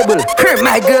on a table.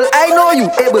 My girl, I know you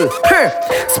able.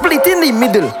 Split in the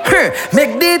middle.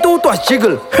 Make the two to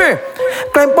jiggle.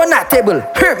 Climb on a table.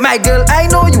 My girl, I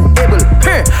know you able.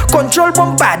 Control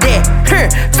bumper there.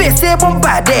 Face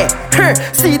bumper there.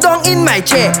 Sit down in my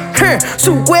chair.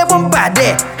 Sukwe bumper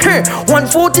there. One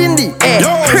foot in the air.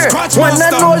 One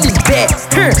and only bear.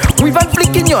 We've been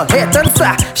flicking your head and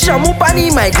sa. Shamu pani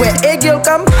my girl. Hey girl,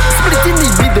 come split in the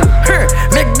middle.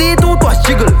 Make the two to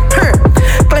jiggle.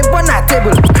 Climb on a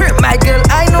table. My girl,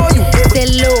 I know you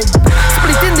able.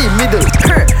 Split in the middle.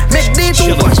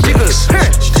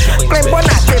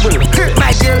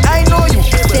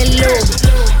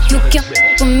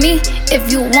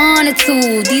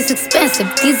 tools. These expensive,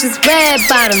 these is red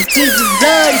bottoms, these is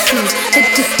bloody shoes. Hit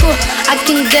the school, I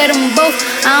can get them both.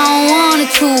 I don't wanna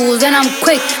choose, and I'm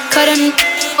quick cutting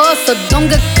off, so don't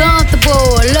get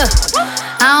comfortable. Look,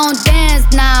 I don't dance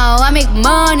now, I make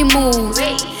money move.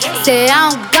 Say I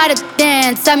don't gotta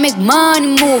dance, I make money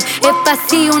move. If I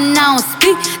see you now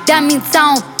speak, that means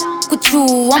I don't with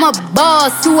you. I'm a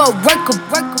boss, you a worker.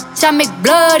 I make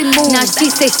bloody moves. Now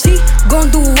she say she gon'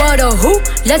 do what or who?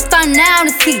 Let's find out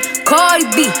and see. Cardi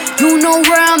B, you know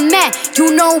where I'm at,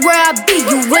 you know where I be.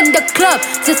 You in the club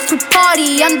just to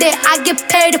party, I'm there, I get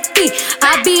paid a fee.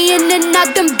 I be in and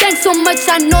out them banks so much,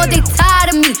 I know they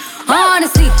tired of me.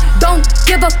 Honestly, don't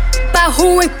give a about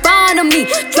who ain't fond of me.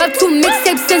 Dropped 2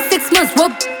 mixtapes in 6 months,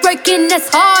 we're breaking as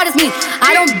hard as me.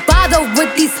 I don't bother with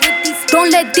these,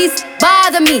 don't let these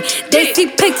bother me. They see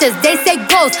pictures, they say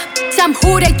ghosts, I'm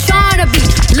who they tryna be.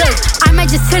 Look, I might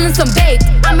just chill in some babe,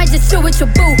 I might just chill with your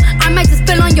boo, I might just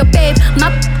spill on your babe.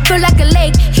 My feel like a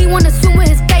lake, he wanna swim with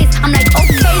his face. I'm like,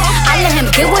 okay, I let him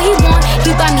get what he want.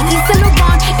 He buy me East and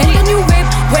Laurent and the new whip.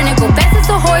 When it go fast as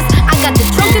a horse, I got the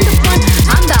trunk in the front.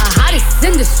 I'm the hottest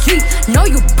in the street, know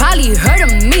you probably heard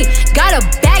of me. Got a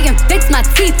bag and fix my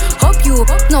teeth, hope you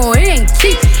know it ain't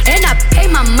cheap. And I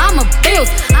pay my mama bills,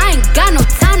 I ain't got no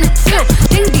time to chill.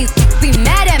 Think these be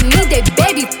mad at me, they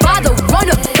baby father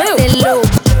run a bill. Say, look,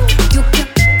 you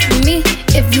can me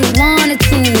if you wanted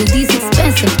to. These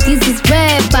expensive, these is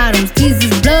red bottoms, these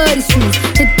is bloody shoes.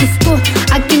 Hit the school,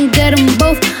 I can get them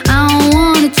both, I don't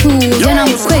wanna choose. And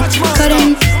I'm quick,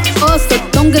 cutting off, so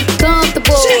don't get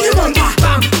comfortable.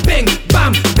 Bam, bing,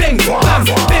 bam, bing, bam,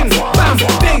 bing, bam,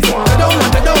 bing.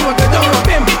 Kadoma, bim. Kadoma,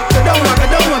 bim.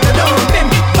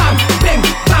 Bam, bing,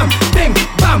 bam, bing,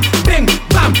 bam, bing,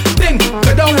 bam, bing.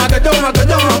 Kadoma,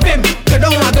 bim.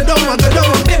 Kadoma,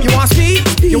 bim. You want speed?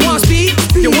 You want speed?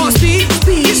 You want speed?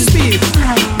 This is speed.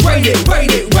 Ride it.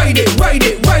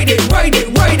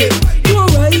 You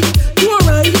alright?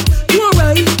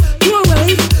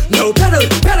 No pedal.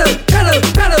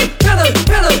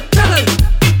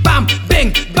 Bam,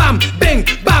 bing, bam, bing,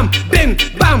 bam, bing,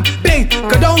 bam, bing.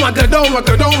 Kadoma.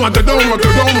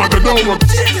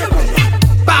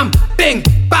 Bam, bing,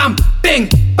 bam, bing,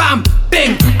 bam,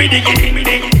 bing.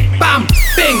 Bam,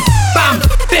 bing, bam,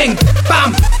 bing,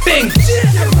 bam, bing.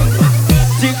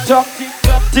 Tick tock.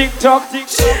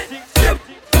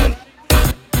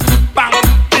 Bang,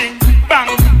 bing, bang,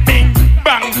 bing,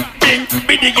 bang, bing,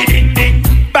 biddy ding ding.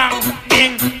 Bang,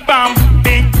 bing, bam,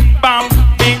 bing, bam,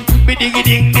 bing, biddy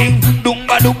ding ding. Dung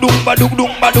ba dung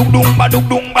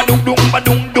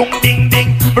ding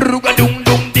ding. Bruga dung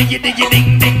diggy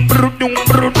ding ding. Brudung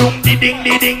ding ding.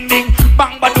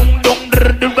 Bang ba dung ba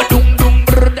dung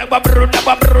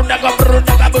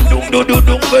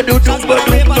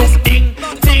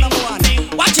ding.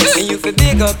 Watch it. And you feel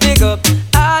big up.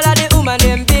 All of the woman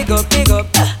them big up.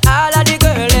 All of the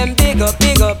girl them big up.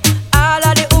 All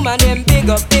of the woman them big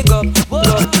up.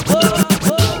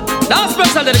 Now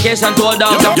special dedication to all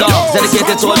dogs of dogs,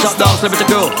 dedicated to all top dogs, liberty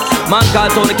crew. Man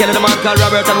called Tony Kelly, the man called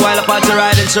Robert, and while Apache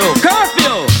riding through.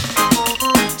 Curfew!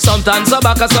 Sometimes so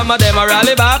back, some of them a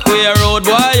rally back. We a road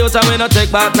boy, youth and we no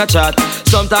take back no chat.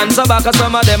 Sometimes so back,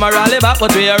 some of them a rally back,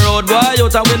 but we a road boy,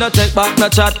 youth and we no take back no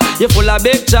chat. You full of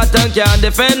big chat and can't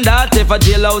defend that. If a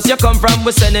jailhouse you come from,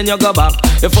 we sending you go back.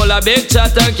 You full of big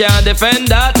chat and can't defend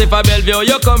that. If a Bellevue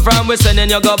you come from, we sending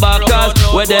you go back. Cause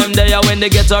with them there when they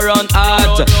get around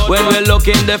hot. When we look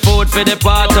in the food for the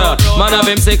pot. Man have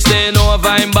him 16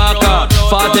 over him back.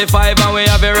 45 and we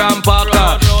have a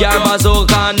rampacker. Car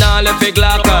bazooka and all the fig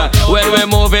locker. When we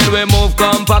move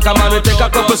compact. Man we take a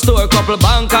couple store, couple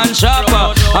bank and shop.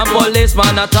 And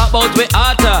policeman a talk about we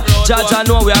hotter. Judge I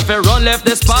know we have to run left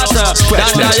the spot. That's the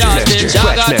yard, the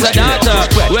jagger to data.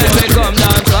 When we come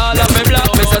down, all of me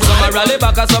block. Me say some a rally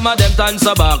back and some of them turn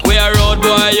so back. We a road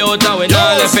boy out and we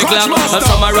not left it clock. And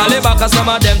some a rally back and some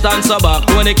of them turn so back.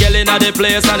 Tony Kelly at the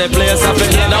place and the place a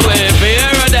fit. Now we fear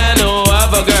than who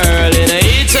have a girl in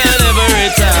each and every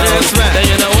town. Then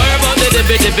you know worry about the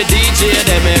dippy DJ.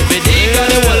 Them every day got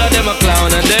the whole of them a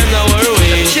clown and them no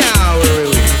worry.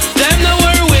 Them no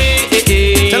worry.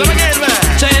 Tell them again, man.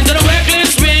 Change to the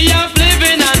worklist way of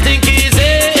living and think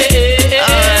easy.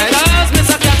 Cause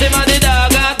Mr. Catty man the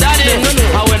dog and daddy. And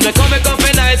when me come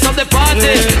for nights of the party,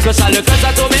 special because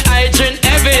I told me I drink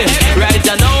heavy. Right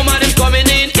now man is coming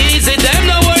in easy.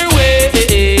 Them no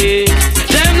worry.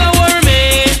 Them no worry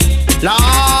me.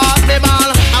 Lord the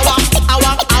ball. I want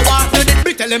to the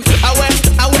big tell him. I want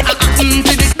to the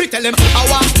big tell him. I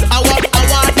want to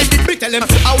the big tell him.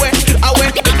 I want to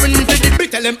the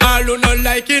big tell him. All who not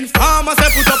liking farmers say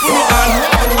put up on your hand.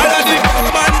 All of the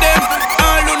man them.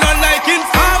 All who not liking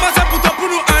farmers say put up on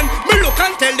your hand. Me look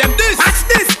and tell them this.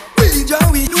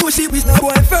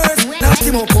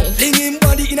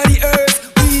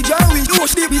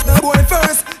 push the beat, the boy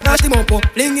first. Dash him up,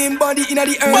 fling him body inna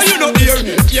the earth. But you not here,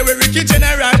 yeah we Ricky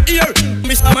General here.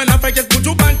 Mr. Man I forget put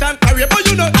you pant and carry. But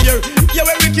you not here, yeah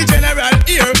we Ricky General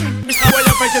here. Mr. Boy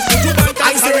I forget put you pant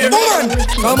and carry. Woman,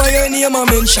 come on your name a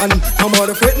mention. Come on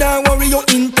the fret now worry your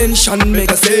intention.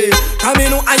 Make a say, come in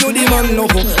know I you the man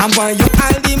love. I'm why you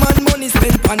all the man money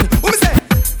spent on. What me say?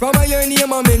 From a your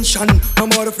name a mention. I'm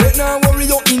out of fret now worry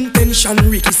your intention.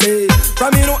 Ricky say,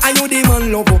 from you know I you the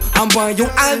man love. I'm why you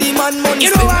all the man money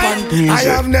spent on. I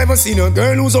have never seen a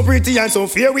girl who's so pretty and so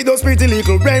fair with those pretty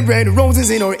little red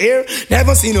roses in her hair.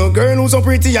 Never seen a girl who's so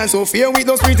pretty and so fair with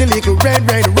those pretty little red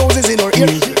roses in her hair.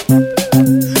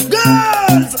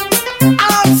 Girls,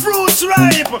 all fruits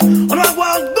ripe. And I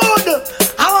want good.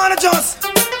 I wanna just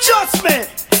me.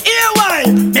 Here why?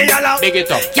 Me allow. Big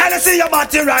it up. Can you see your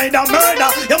body ride a murder?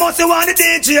 You must want the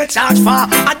DJ charge for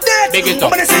a death. Big it up.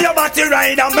 When you see your body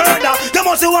ride a murder, you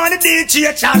must want the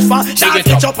DJ charge for. Charge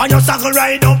it up on your saddle,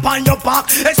 ride up on your back,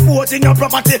 exposing your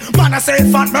property. Man, I say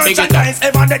fat merchandise.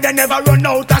 Ever they never run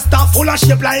out of stuff full of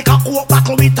shape like a coke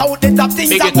buckle without the top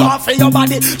things that go off for your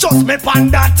body. Just me pan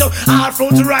that. All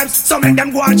fruit rhymes, so make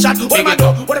them go and chat. What them a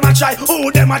do? What them a try?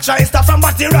 Who them a try? Stuff from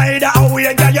body rider. How we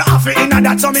get you off it in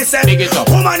that? So me say,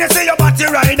 woman, you see your body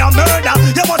ride a murder.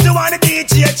 You must want the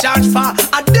DJ charge for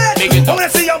a death. Woman, you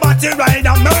see your body ride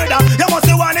a murder. You must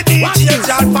want the DJ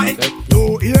charge for it.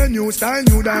 You hear new style,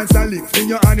 new dance and lick. Fling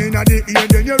your hand in the ear,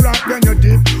 then you rock, then you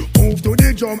dip. Move to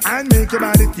the drum and make your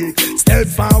body kick. Step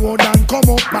forward and come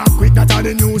up back quick. That's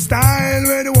the new style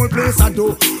where the whole place I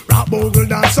do. Rap, bogle,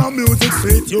 dance, some music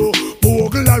straight you.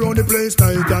 Bogle around the place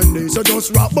night and day. So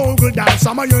just rap, bogle, dance,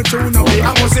 some of your tune away.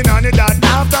 I'm sing on it that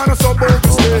after no so bogle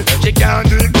straight. She can't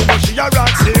do it good, but she a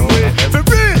rock same way. For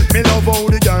real, me love how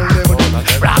the girl never do.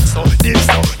 Rock so, deep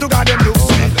so, look at them look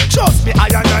sweet. Trust me, I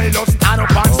and I love stand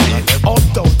up and see. Up,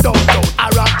 down, I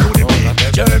rock to the beat.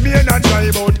 Jeremy and I try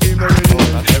about him already.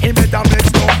 He better make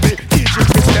stumpy. Teach him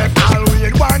to step all way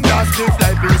in one dance, live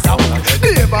like this out.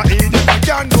 Never eat it, I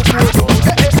can't do good.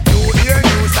 You hear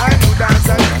new style, new dance,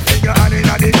 and take your hand in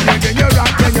the ear, then you rock,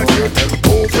 then you trip.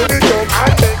 Move to the drum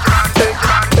and take.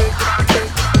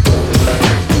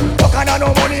 Talk and no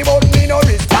money, but me no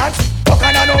response. Talk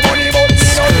and no money, but me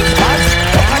no response.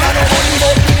 Talk and no money,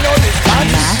 but me no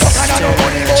response. Talk and no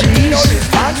money, but me no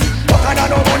response. Talk and no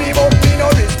money, but me no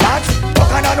response.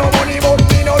 Talk and no money, but me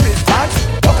no response.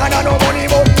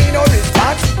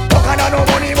 Talk and no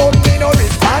money, but me no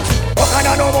response.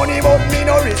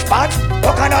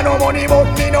 Talk and no money, but me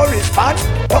no response.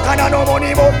 Talk and no money, but me no response. Talk and no money,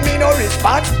 but me no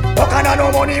response. Talk and no money, but me no response. Talk and no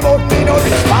money, but me no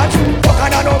response. Talk and no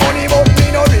money, but me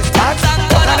no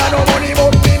response. Talk and no money,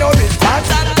 but me no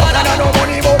response. Talk and no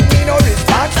money, but me no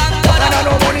response. Talk and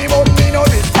no money, but me no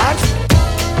response.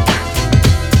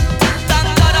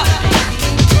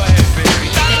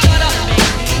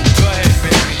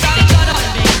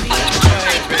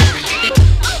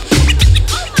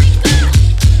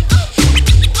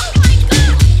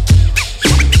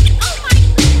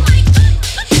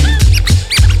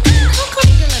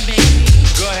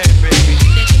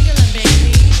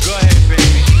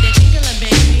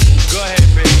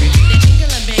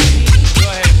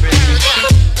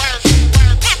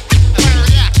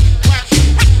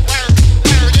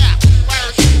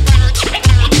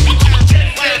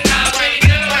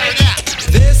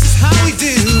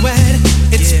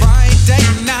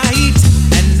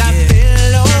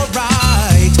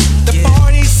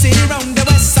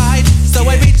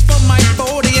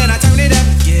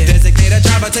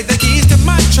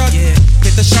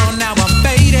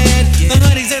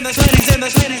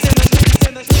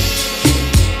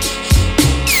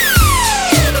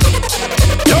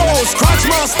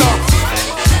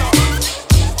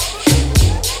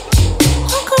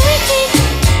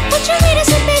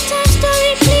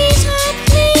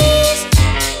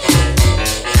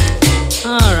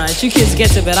 You kids get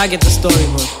to bed, I get the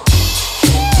storyboard.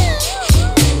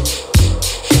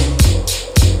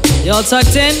 Y'all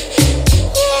tucked in?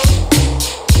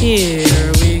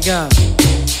 Here we go.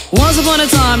 Once upon a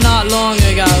time, not long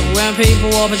ago, when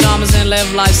people wore pajamas and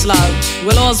lived life slow,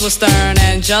 where laws were stern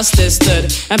and justice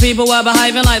stood, and people were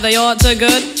behaving like they ought to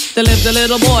good, there lived a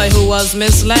little boy who was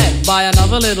misled by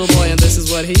another little boy, and this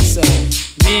is what he said.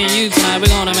 Me and you tonight, we're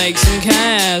gonna make some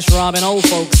cash, robbing old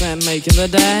folks and making the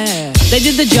dash. They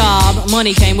did the job,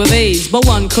 money came with ease, but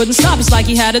one couldn't stop, it's like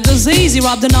he had a disease. He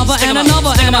robbed another and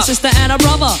another, and a sister and a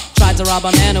brother. Tried to rob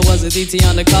a man who was a DT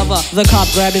undercover. The cop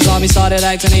grabbed his arm, he started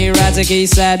acting erratic. He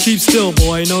said, "Keep still,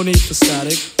 boy, no need for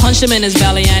static." Punched him in his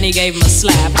belly and he gave him a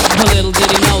slap. But little did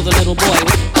he know the little boy.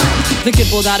 The kid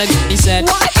pulled out a gun, he said,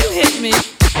 "Why you hit me?"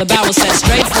 The barrel set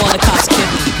straight for the cop's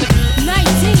kidney.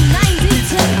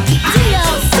 1992,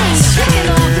 DLC.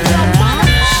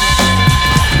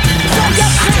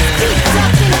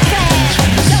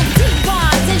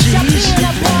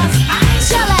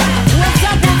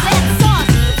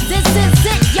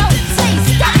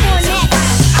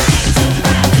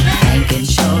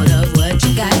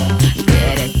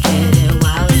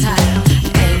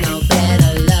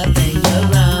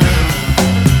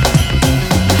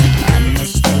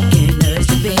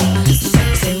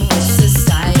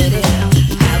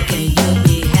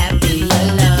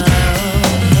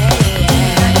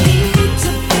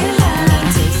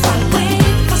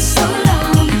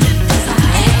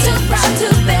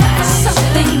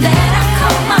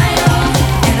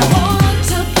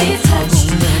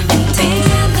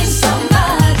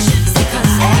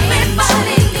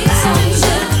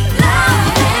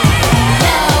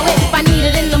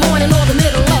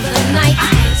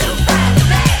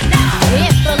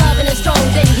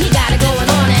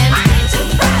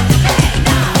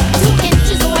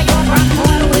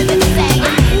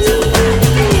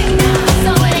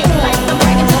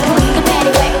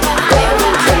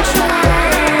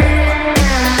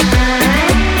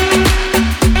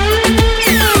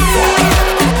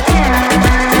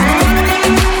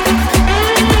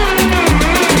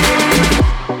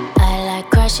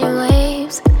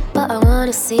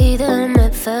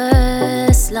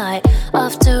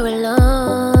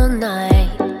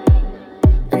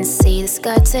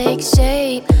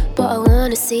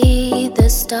 see the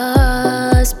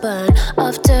stars burn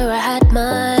after I had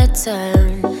my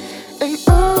turn. And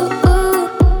ooh,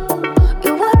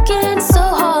 you're working so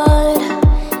hard.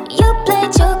 You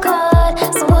played your card,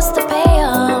 so what's the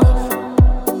payoff?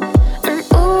 And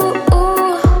ooh,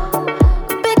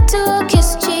 big talk is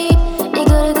cheap. You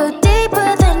gotta go deeper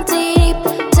than deep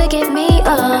to get me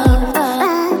off.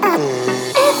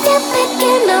 If you're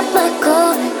picking up my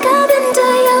call, come and do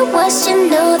your worst. You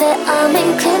know that I'm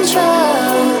in control.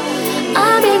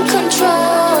 I'm in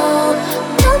control.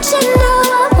 Don't you know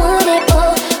I want it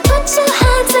all? Put your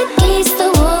hands against the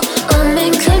wall. I'm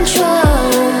in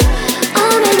control.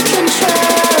 I'm in control.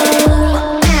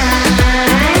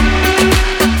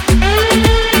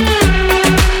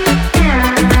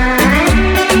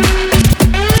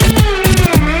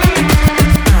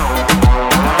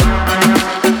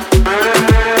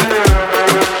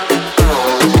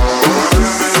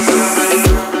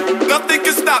 Nothing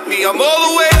can stop me, I'm all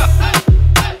the way up.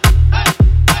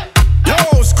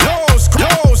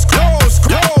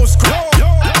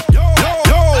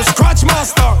 Yo, Scratch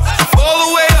Master, all the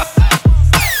way up.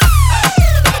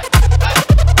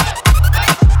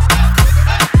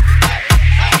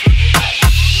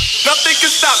 Nothing can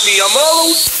stop me, I'm all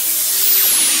the way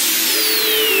up.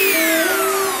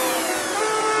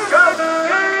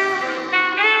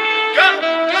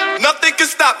 Nothing can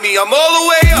stop me, I'm all the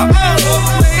way up.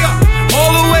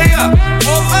 All the way up.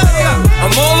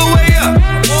 I'm all the way up.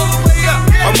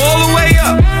 I'm all the way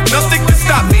up. Nothing can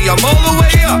stop me, I'm all the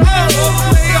way up.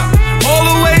 All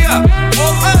the way up.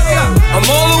 I'm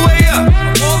all the way up.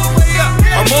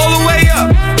 I'm all the way up.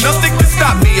 Nothing can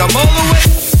stop me, I'm all the way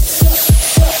up.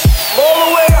 All the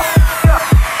way up.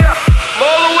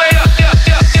 All the way up.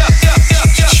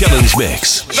 Shellings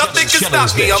Mix. Nothing can stop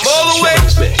me, I'm all the way up.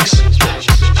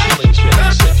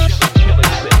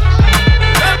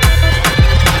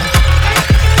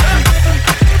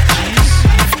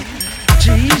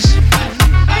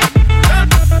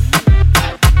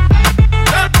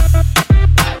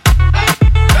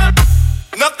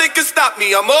 Nothing can stop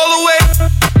me, I'm all the way.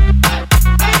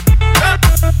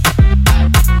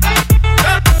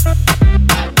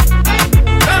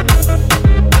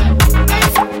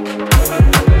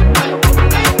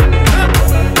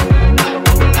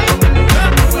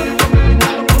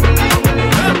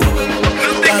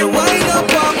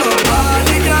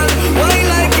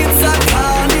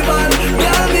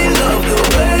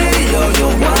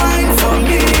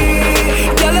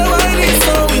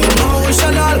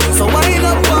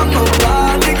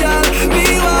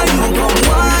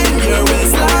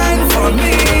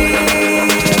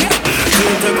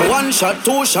 Shot,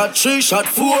 2 shot, 3 shot,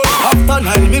 4. After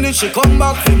 9 minutes she come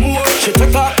back for more. She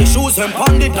take off the shoes and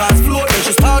pound the dance floor. Then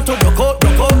she start to broke out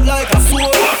like a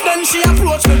sword. Then she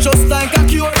approach me just like a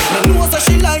cure. Me know that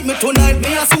she like me tonight,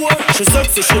 me a swore. She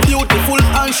sexy, she beautiful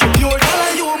and she pure. Tell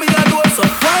her you me a door, so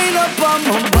wind up on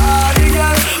my body,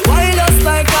 girl. Wind us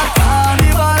like a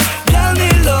carnival. Girl, me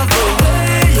love the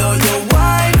way you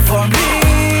wine for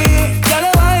me. Girl, the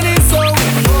wine is so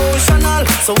emotional.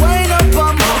 So wind up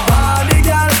on my body,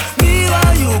 girl.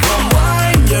 You come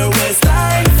wine your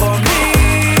waistline for me.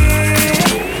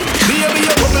 Baby,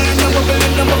 you're bubbling,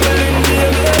 baby.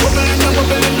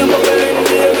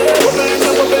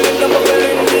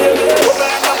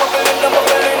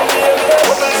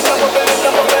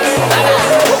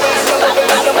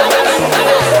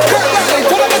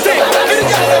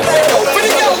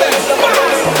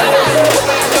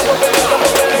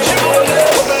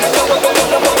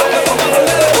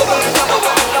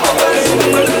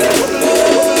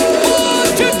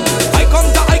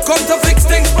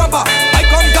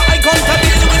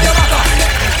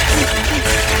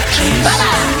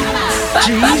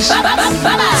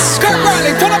 Skirt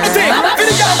Riley, turn up the thing. For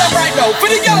the girl them right now. For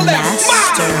the girl them.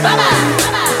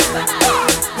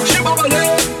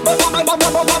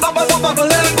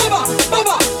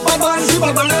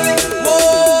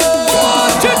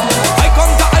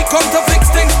 I come to fix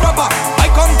things proper. I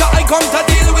come to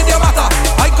deal with your matter.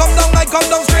 I come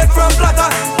down straight from platter.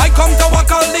 I come to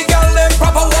walk all the girl them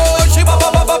proper. Oh, she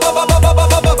bubbling.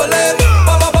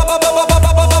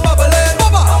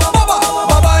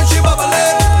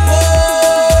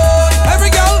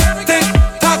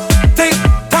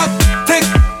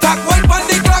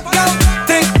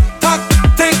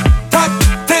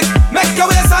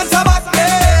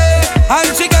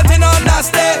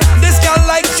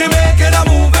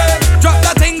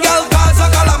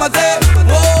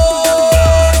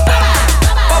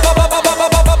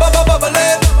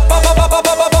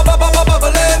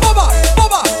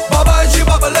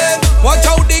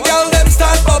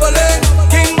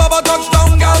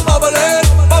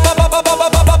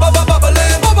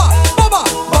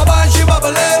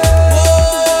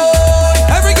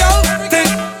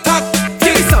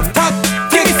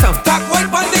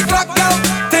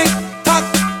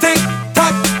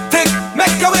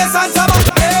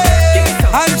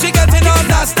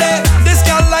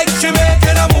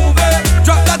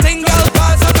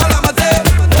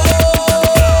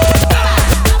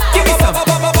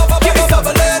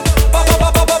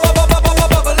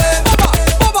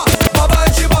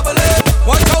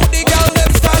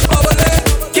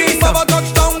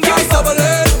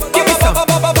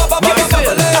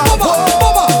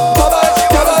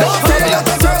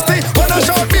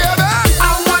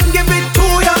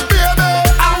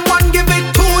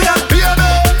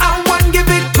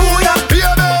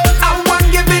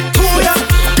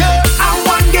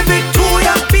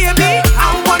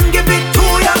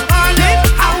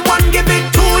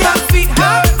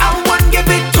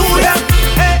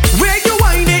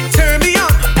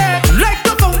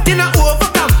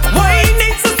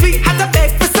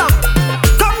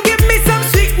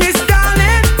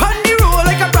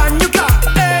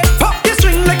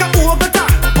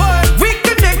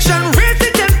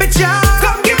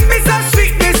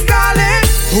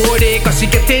 she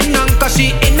getting on, cause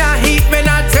she in a heat when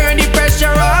I turn the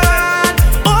pressure on.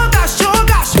 Oh gosh,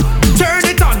 turn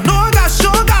it on, oh gosh.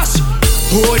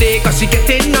 Oh day, cause she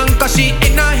getting on, cause she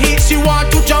in a heat, she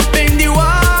want to jump in the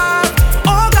wall.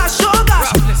 Oh gosh,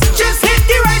 just hit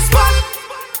the right spot.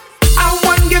 I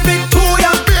want give it to ya,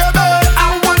 baby.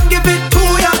 I want give it to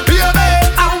ya, baby.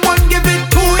 I want give it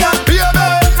to ya, baby.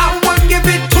 I want give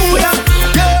it to ya,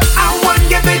 I want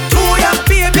give it to ya,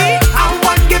 baby. I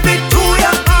want give it to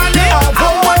ya, honey. I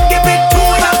want give it to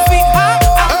ya, sweetheart.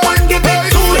 I want give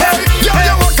it to ya.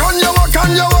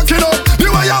 You walk it up. The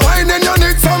way you whining, you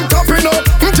need some topping up.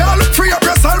 Girl, free up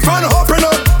yourself and open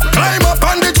up. Climb up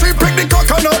on the tree, pick the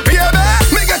coconut, baby.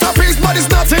 Me get a piece, but it's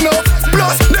not enough.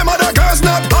 Plus, them other girls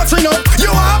not hot enough.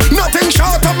 You have nothing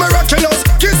short of miraculous.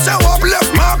 Kiss you up,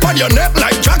 left mark on your neck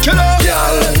like Dracula.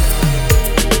 Girl,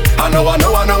 I know that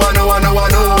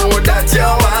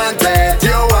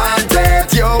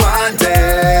you want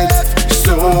it.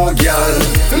 So, girl,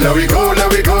 let we go.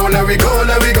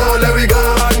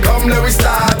 And come, let we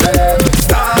start it.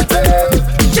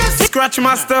 Just scratch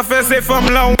my stuff as if I'm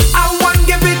low. I want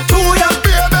give it to ya,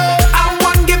 baby. I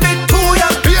want give it to ya,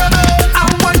 baby. I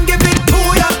want give it to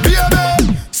ya,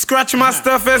 baby. Scratch my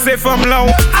stuff as if I'm low.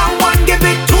 I want give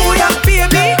it to ya,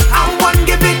 baby. I want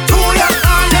give it to ya,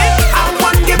 honey. I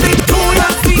want give it to ya,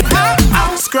 sweetheart.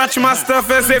 Scratch my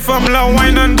stuff as if I'm low.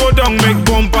 Wine and go down, make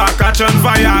bumper catch on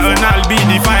fire, and I'll be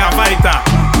the firefighter.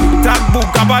 Tag book,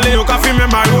 kabale, you can feel me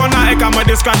marijuana. Ek am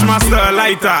de scratch master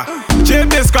lighter.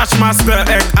 JB scratch master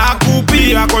ek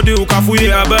akupi akodi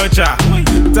ukafuye abacha.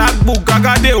 Tag book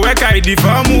agade weka idi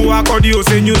famu akodi o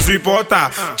se news reporter.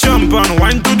 Jump on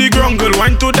wine to the grungle,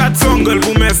 wine to that songle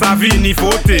vous me savini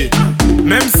fote.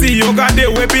 Même si yo gade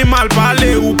wepi mal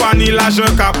parler ou pas ni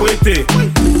l'argent qu'a prêté.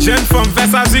 Jeune femme fait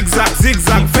ça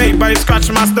zigzag fake by scratch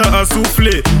master a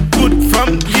soufflé. Toute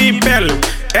femme qui belle.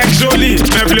 Ex jolie,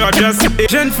 me blood just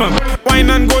Jeune femme, wine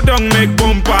and go down, make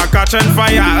bumper catch on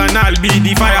fire, and I'll be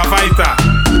the firefighter.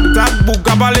 Tag book,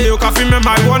 kabale, you can feel me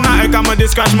marijuana. Ek am the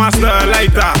scratch master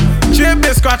lighter.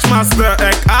 JB scratch master,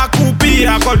 ek akupi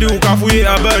akodi ukafuye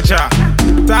abacha.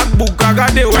 Tag book,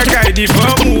 agade weka idi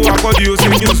famu akodi you say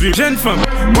news with. Jeune femme,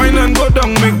 wine and go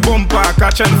down, make bumper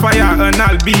catch on fire, and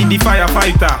I'll be the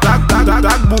firefighter.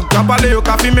 Tag book, kabale, you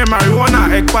can feel me marijuana.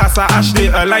 Ek passa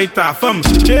acheter a lighter. Femme,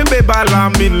 JB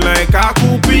balam like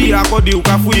akupi akodi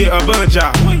ukafuye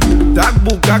abanja. Tag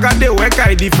book agade weka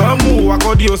idi famu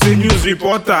akodi o se news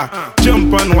reporter.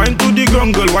 Jump on wine to the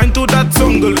grungle, wine to that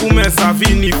songle ou me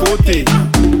savini fote.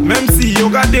 Même si yo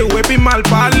gade wepi mal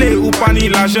parler ou pas ni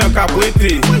l'argent qu'a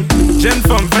prêté. Jeune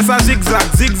femme fait ça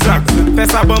zigzag, fait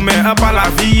ça bon mais up à la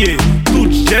vie.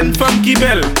 Toute jeune femme qui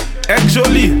belle. Ex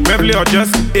jolie, me blood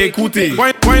just écoutez.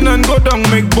 Wine and go down,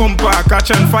 make bumper catch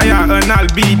on fire, and I'll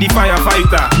be the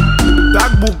firefighter.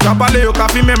 Tag book, kabale yo ka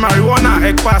fime marijuana.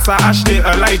 Ek passa acheter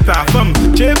a lighter. Femme,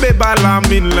 JB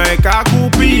balamin like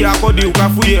akupi akodi yo ka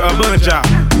fuye a banja.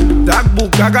 Tag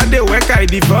book, agade weka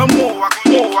idi famu.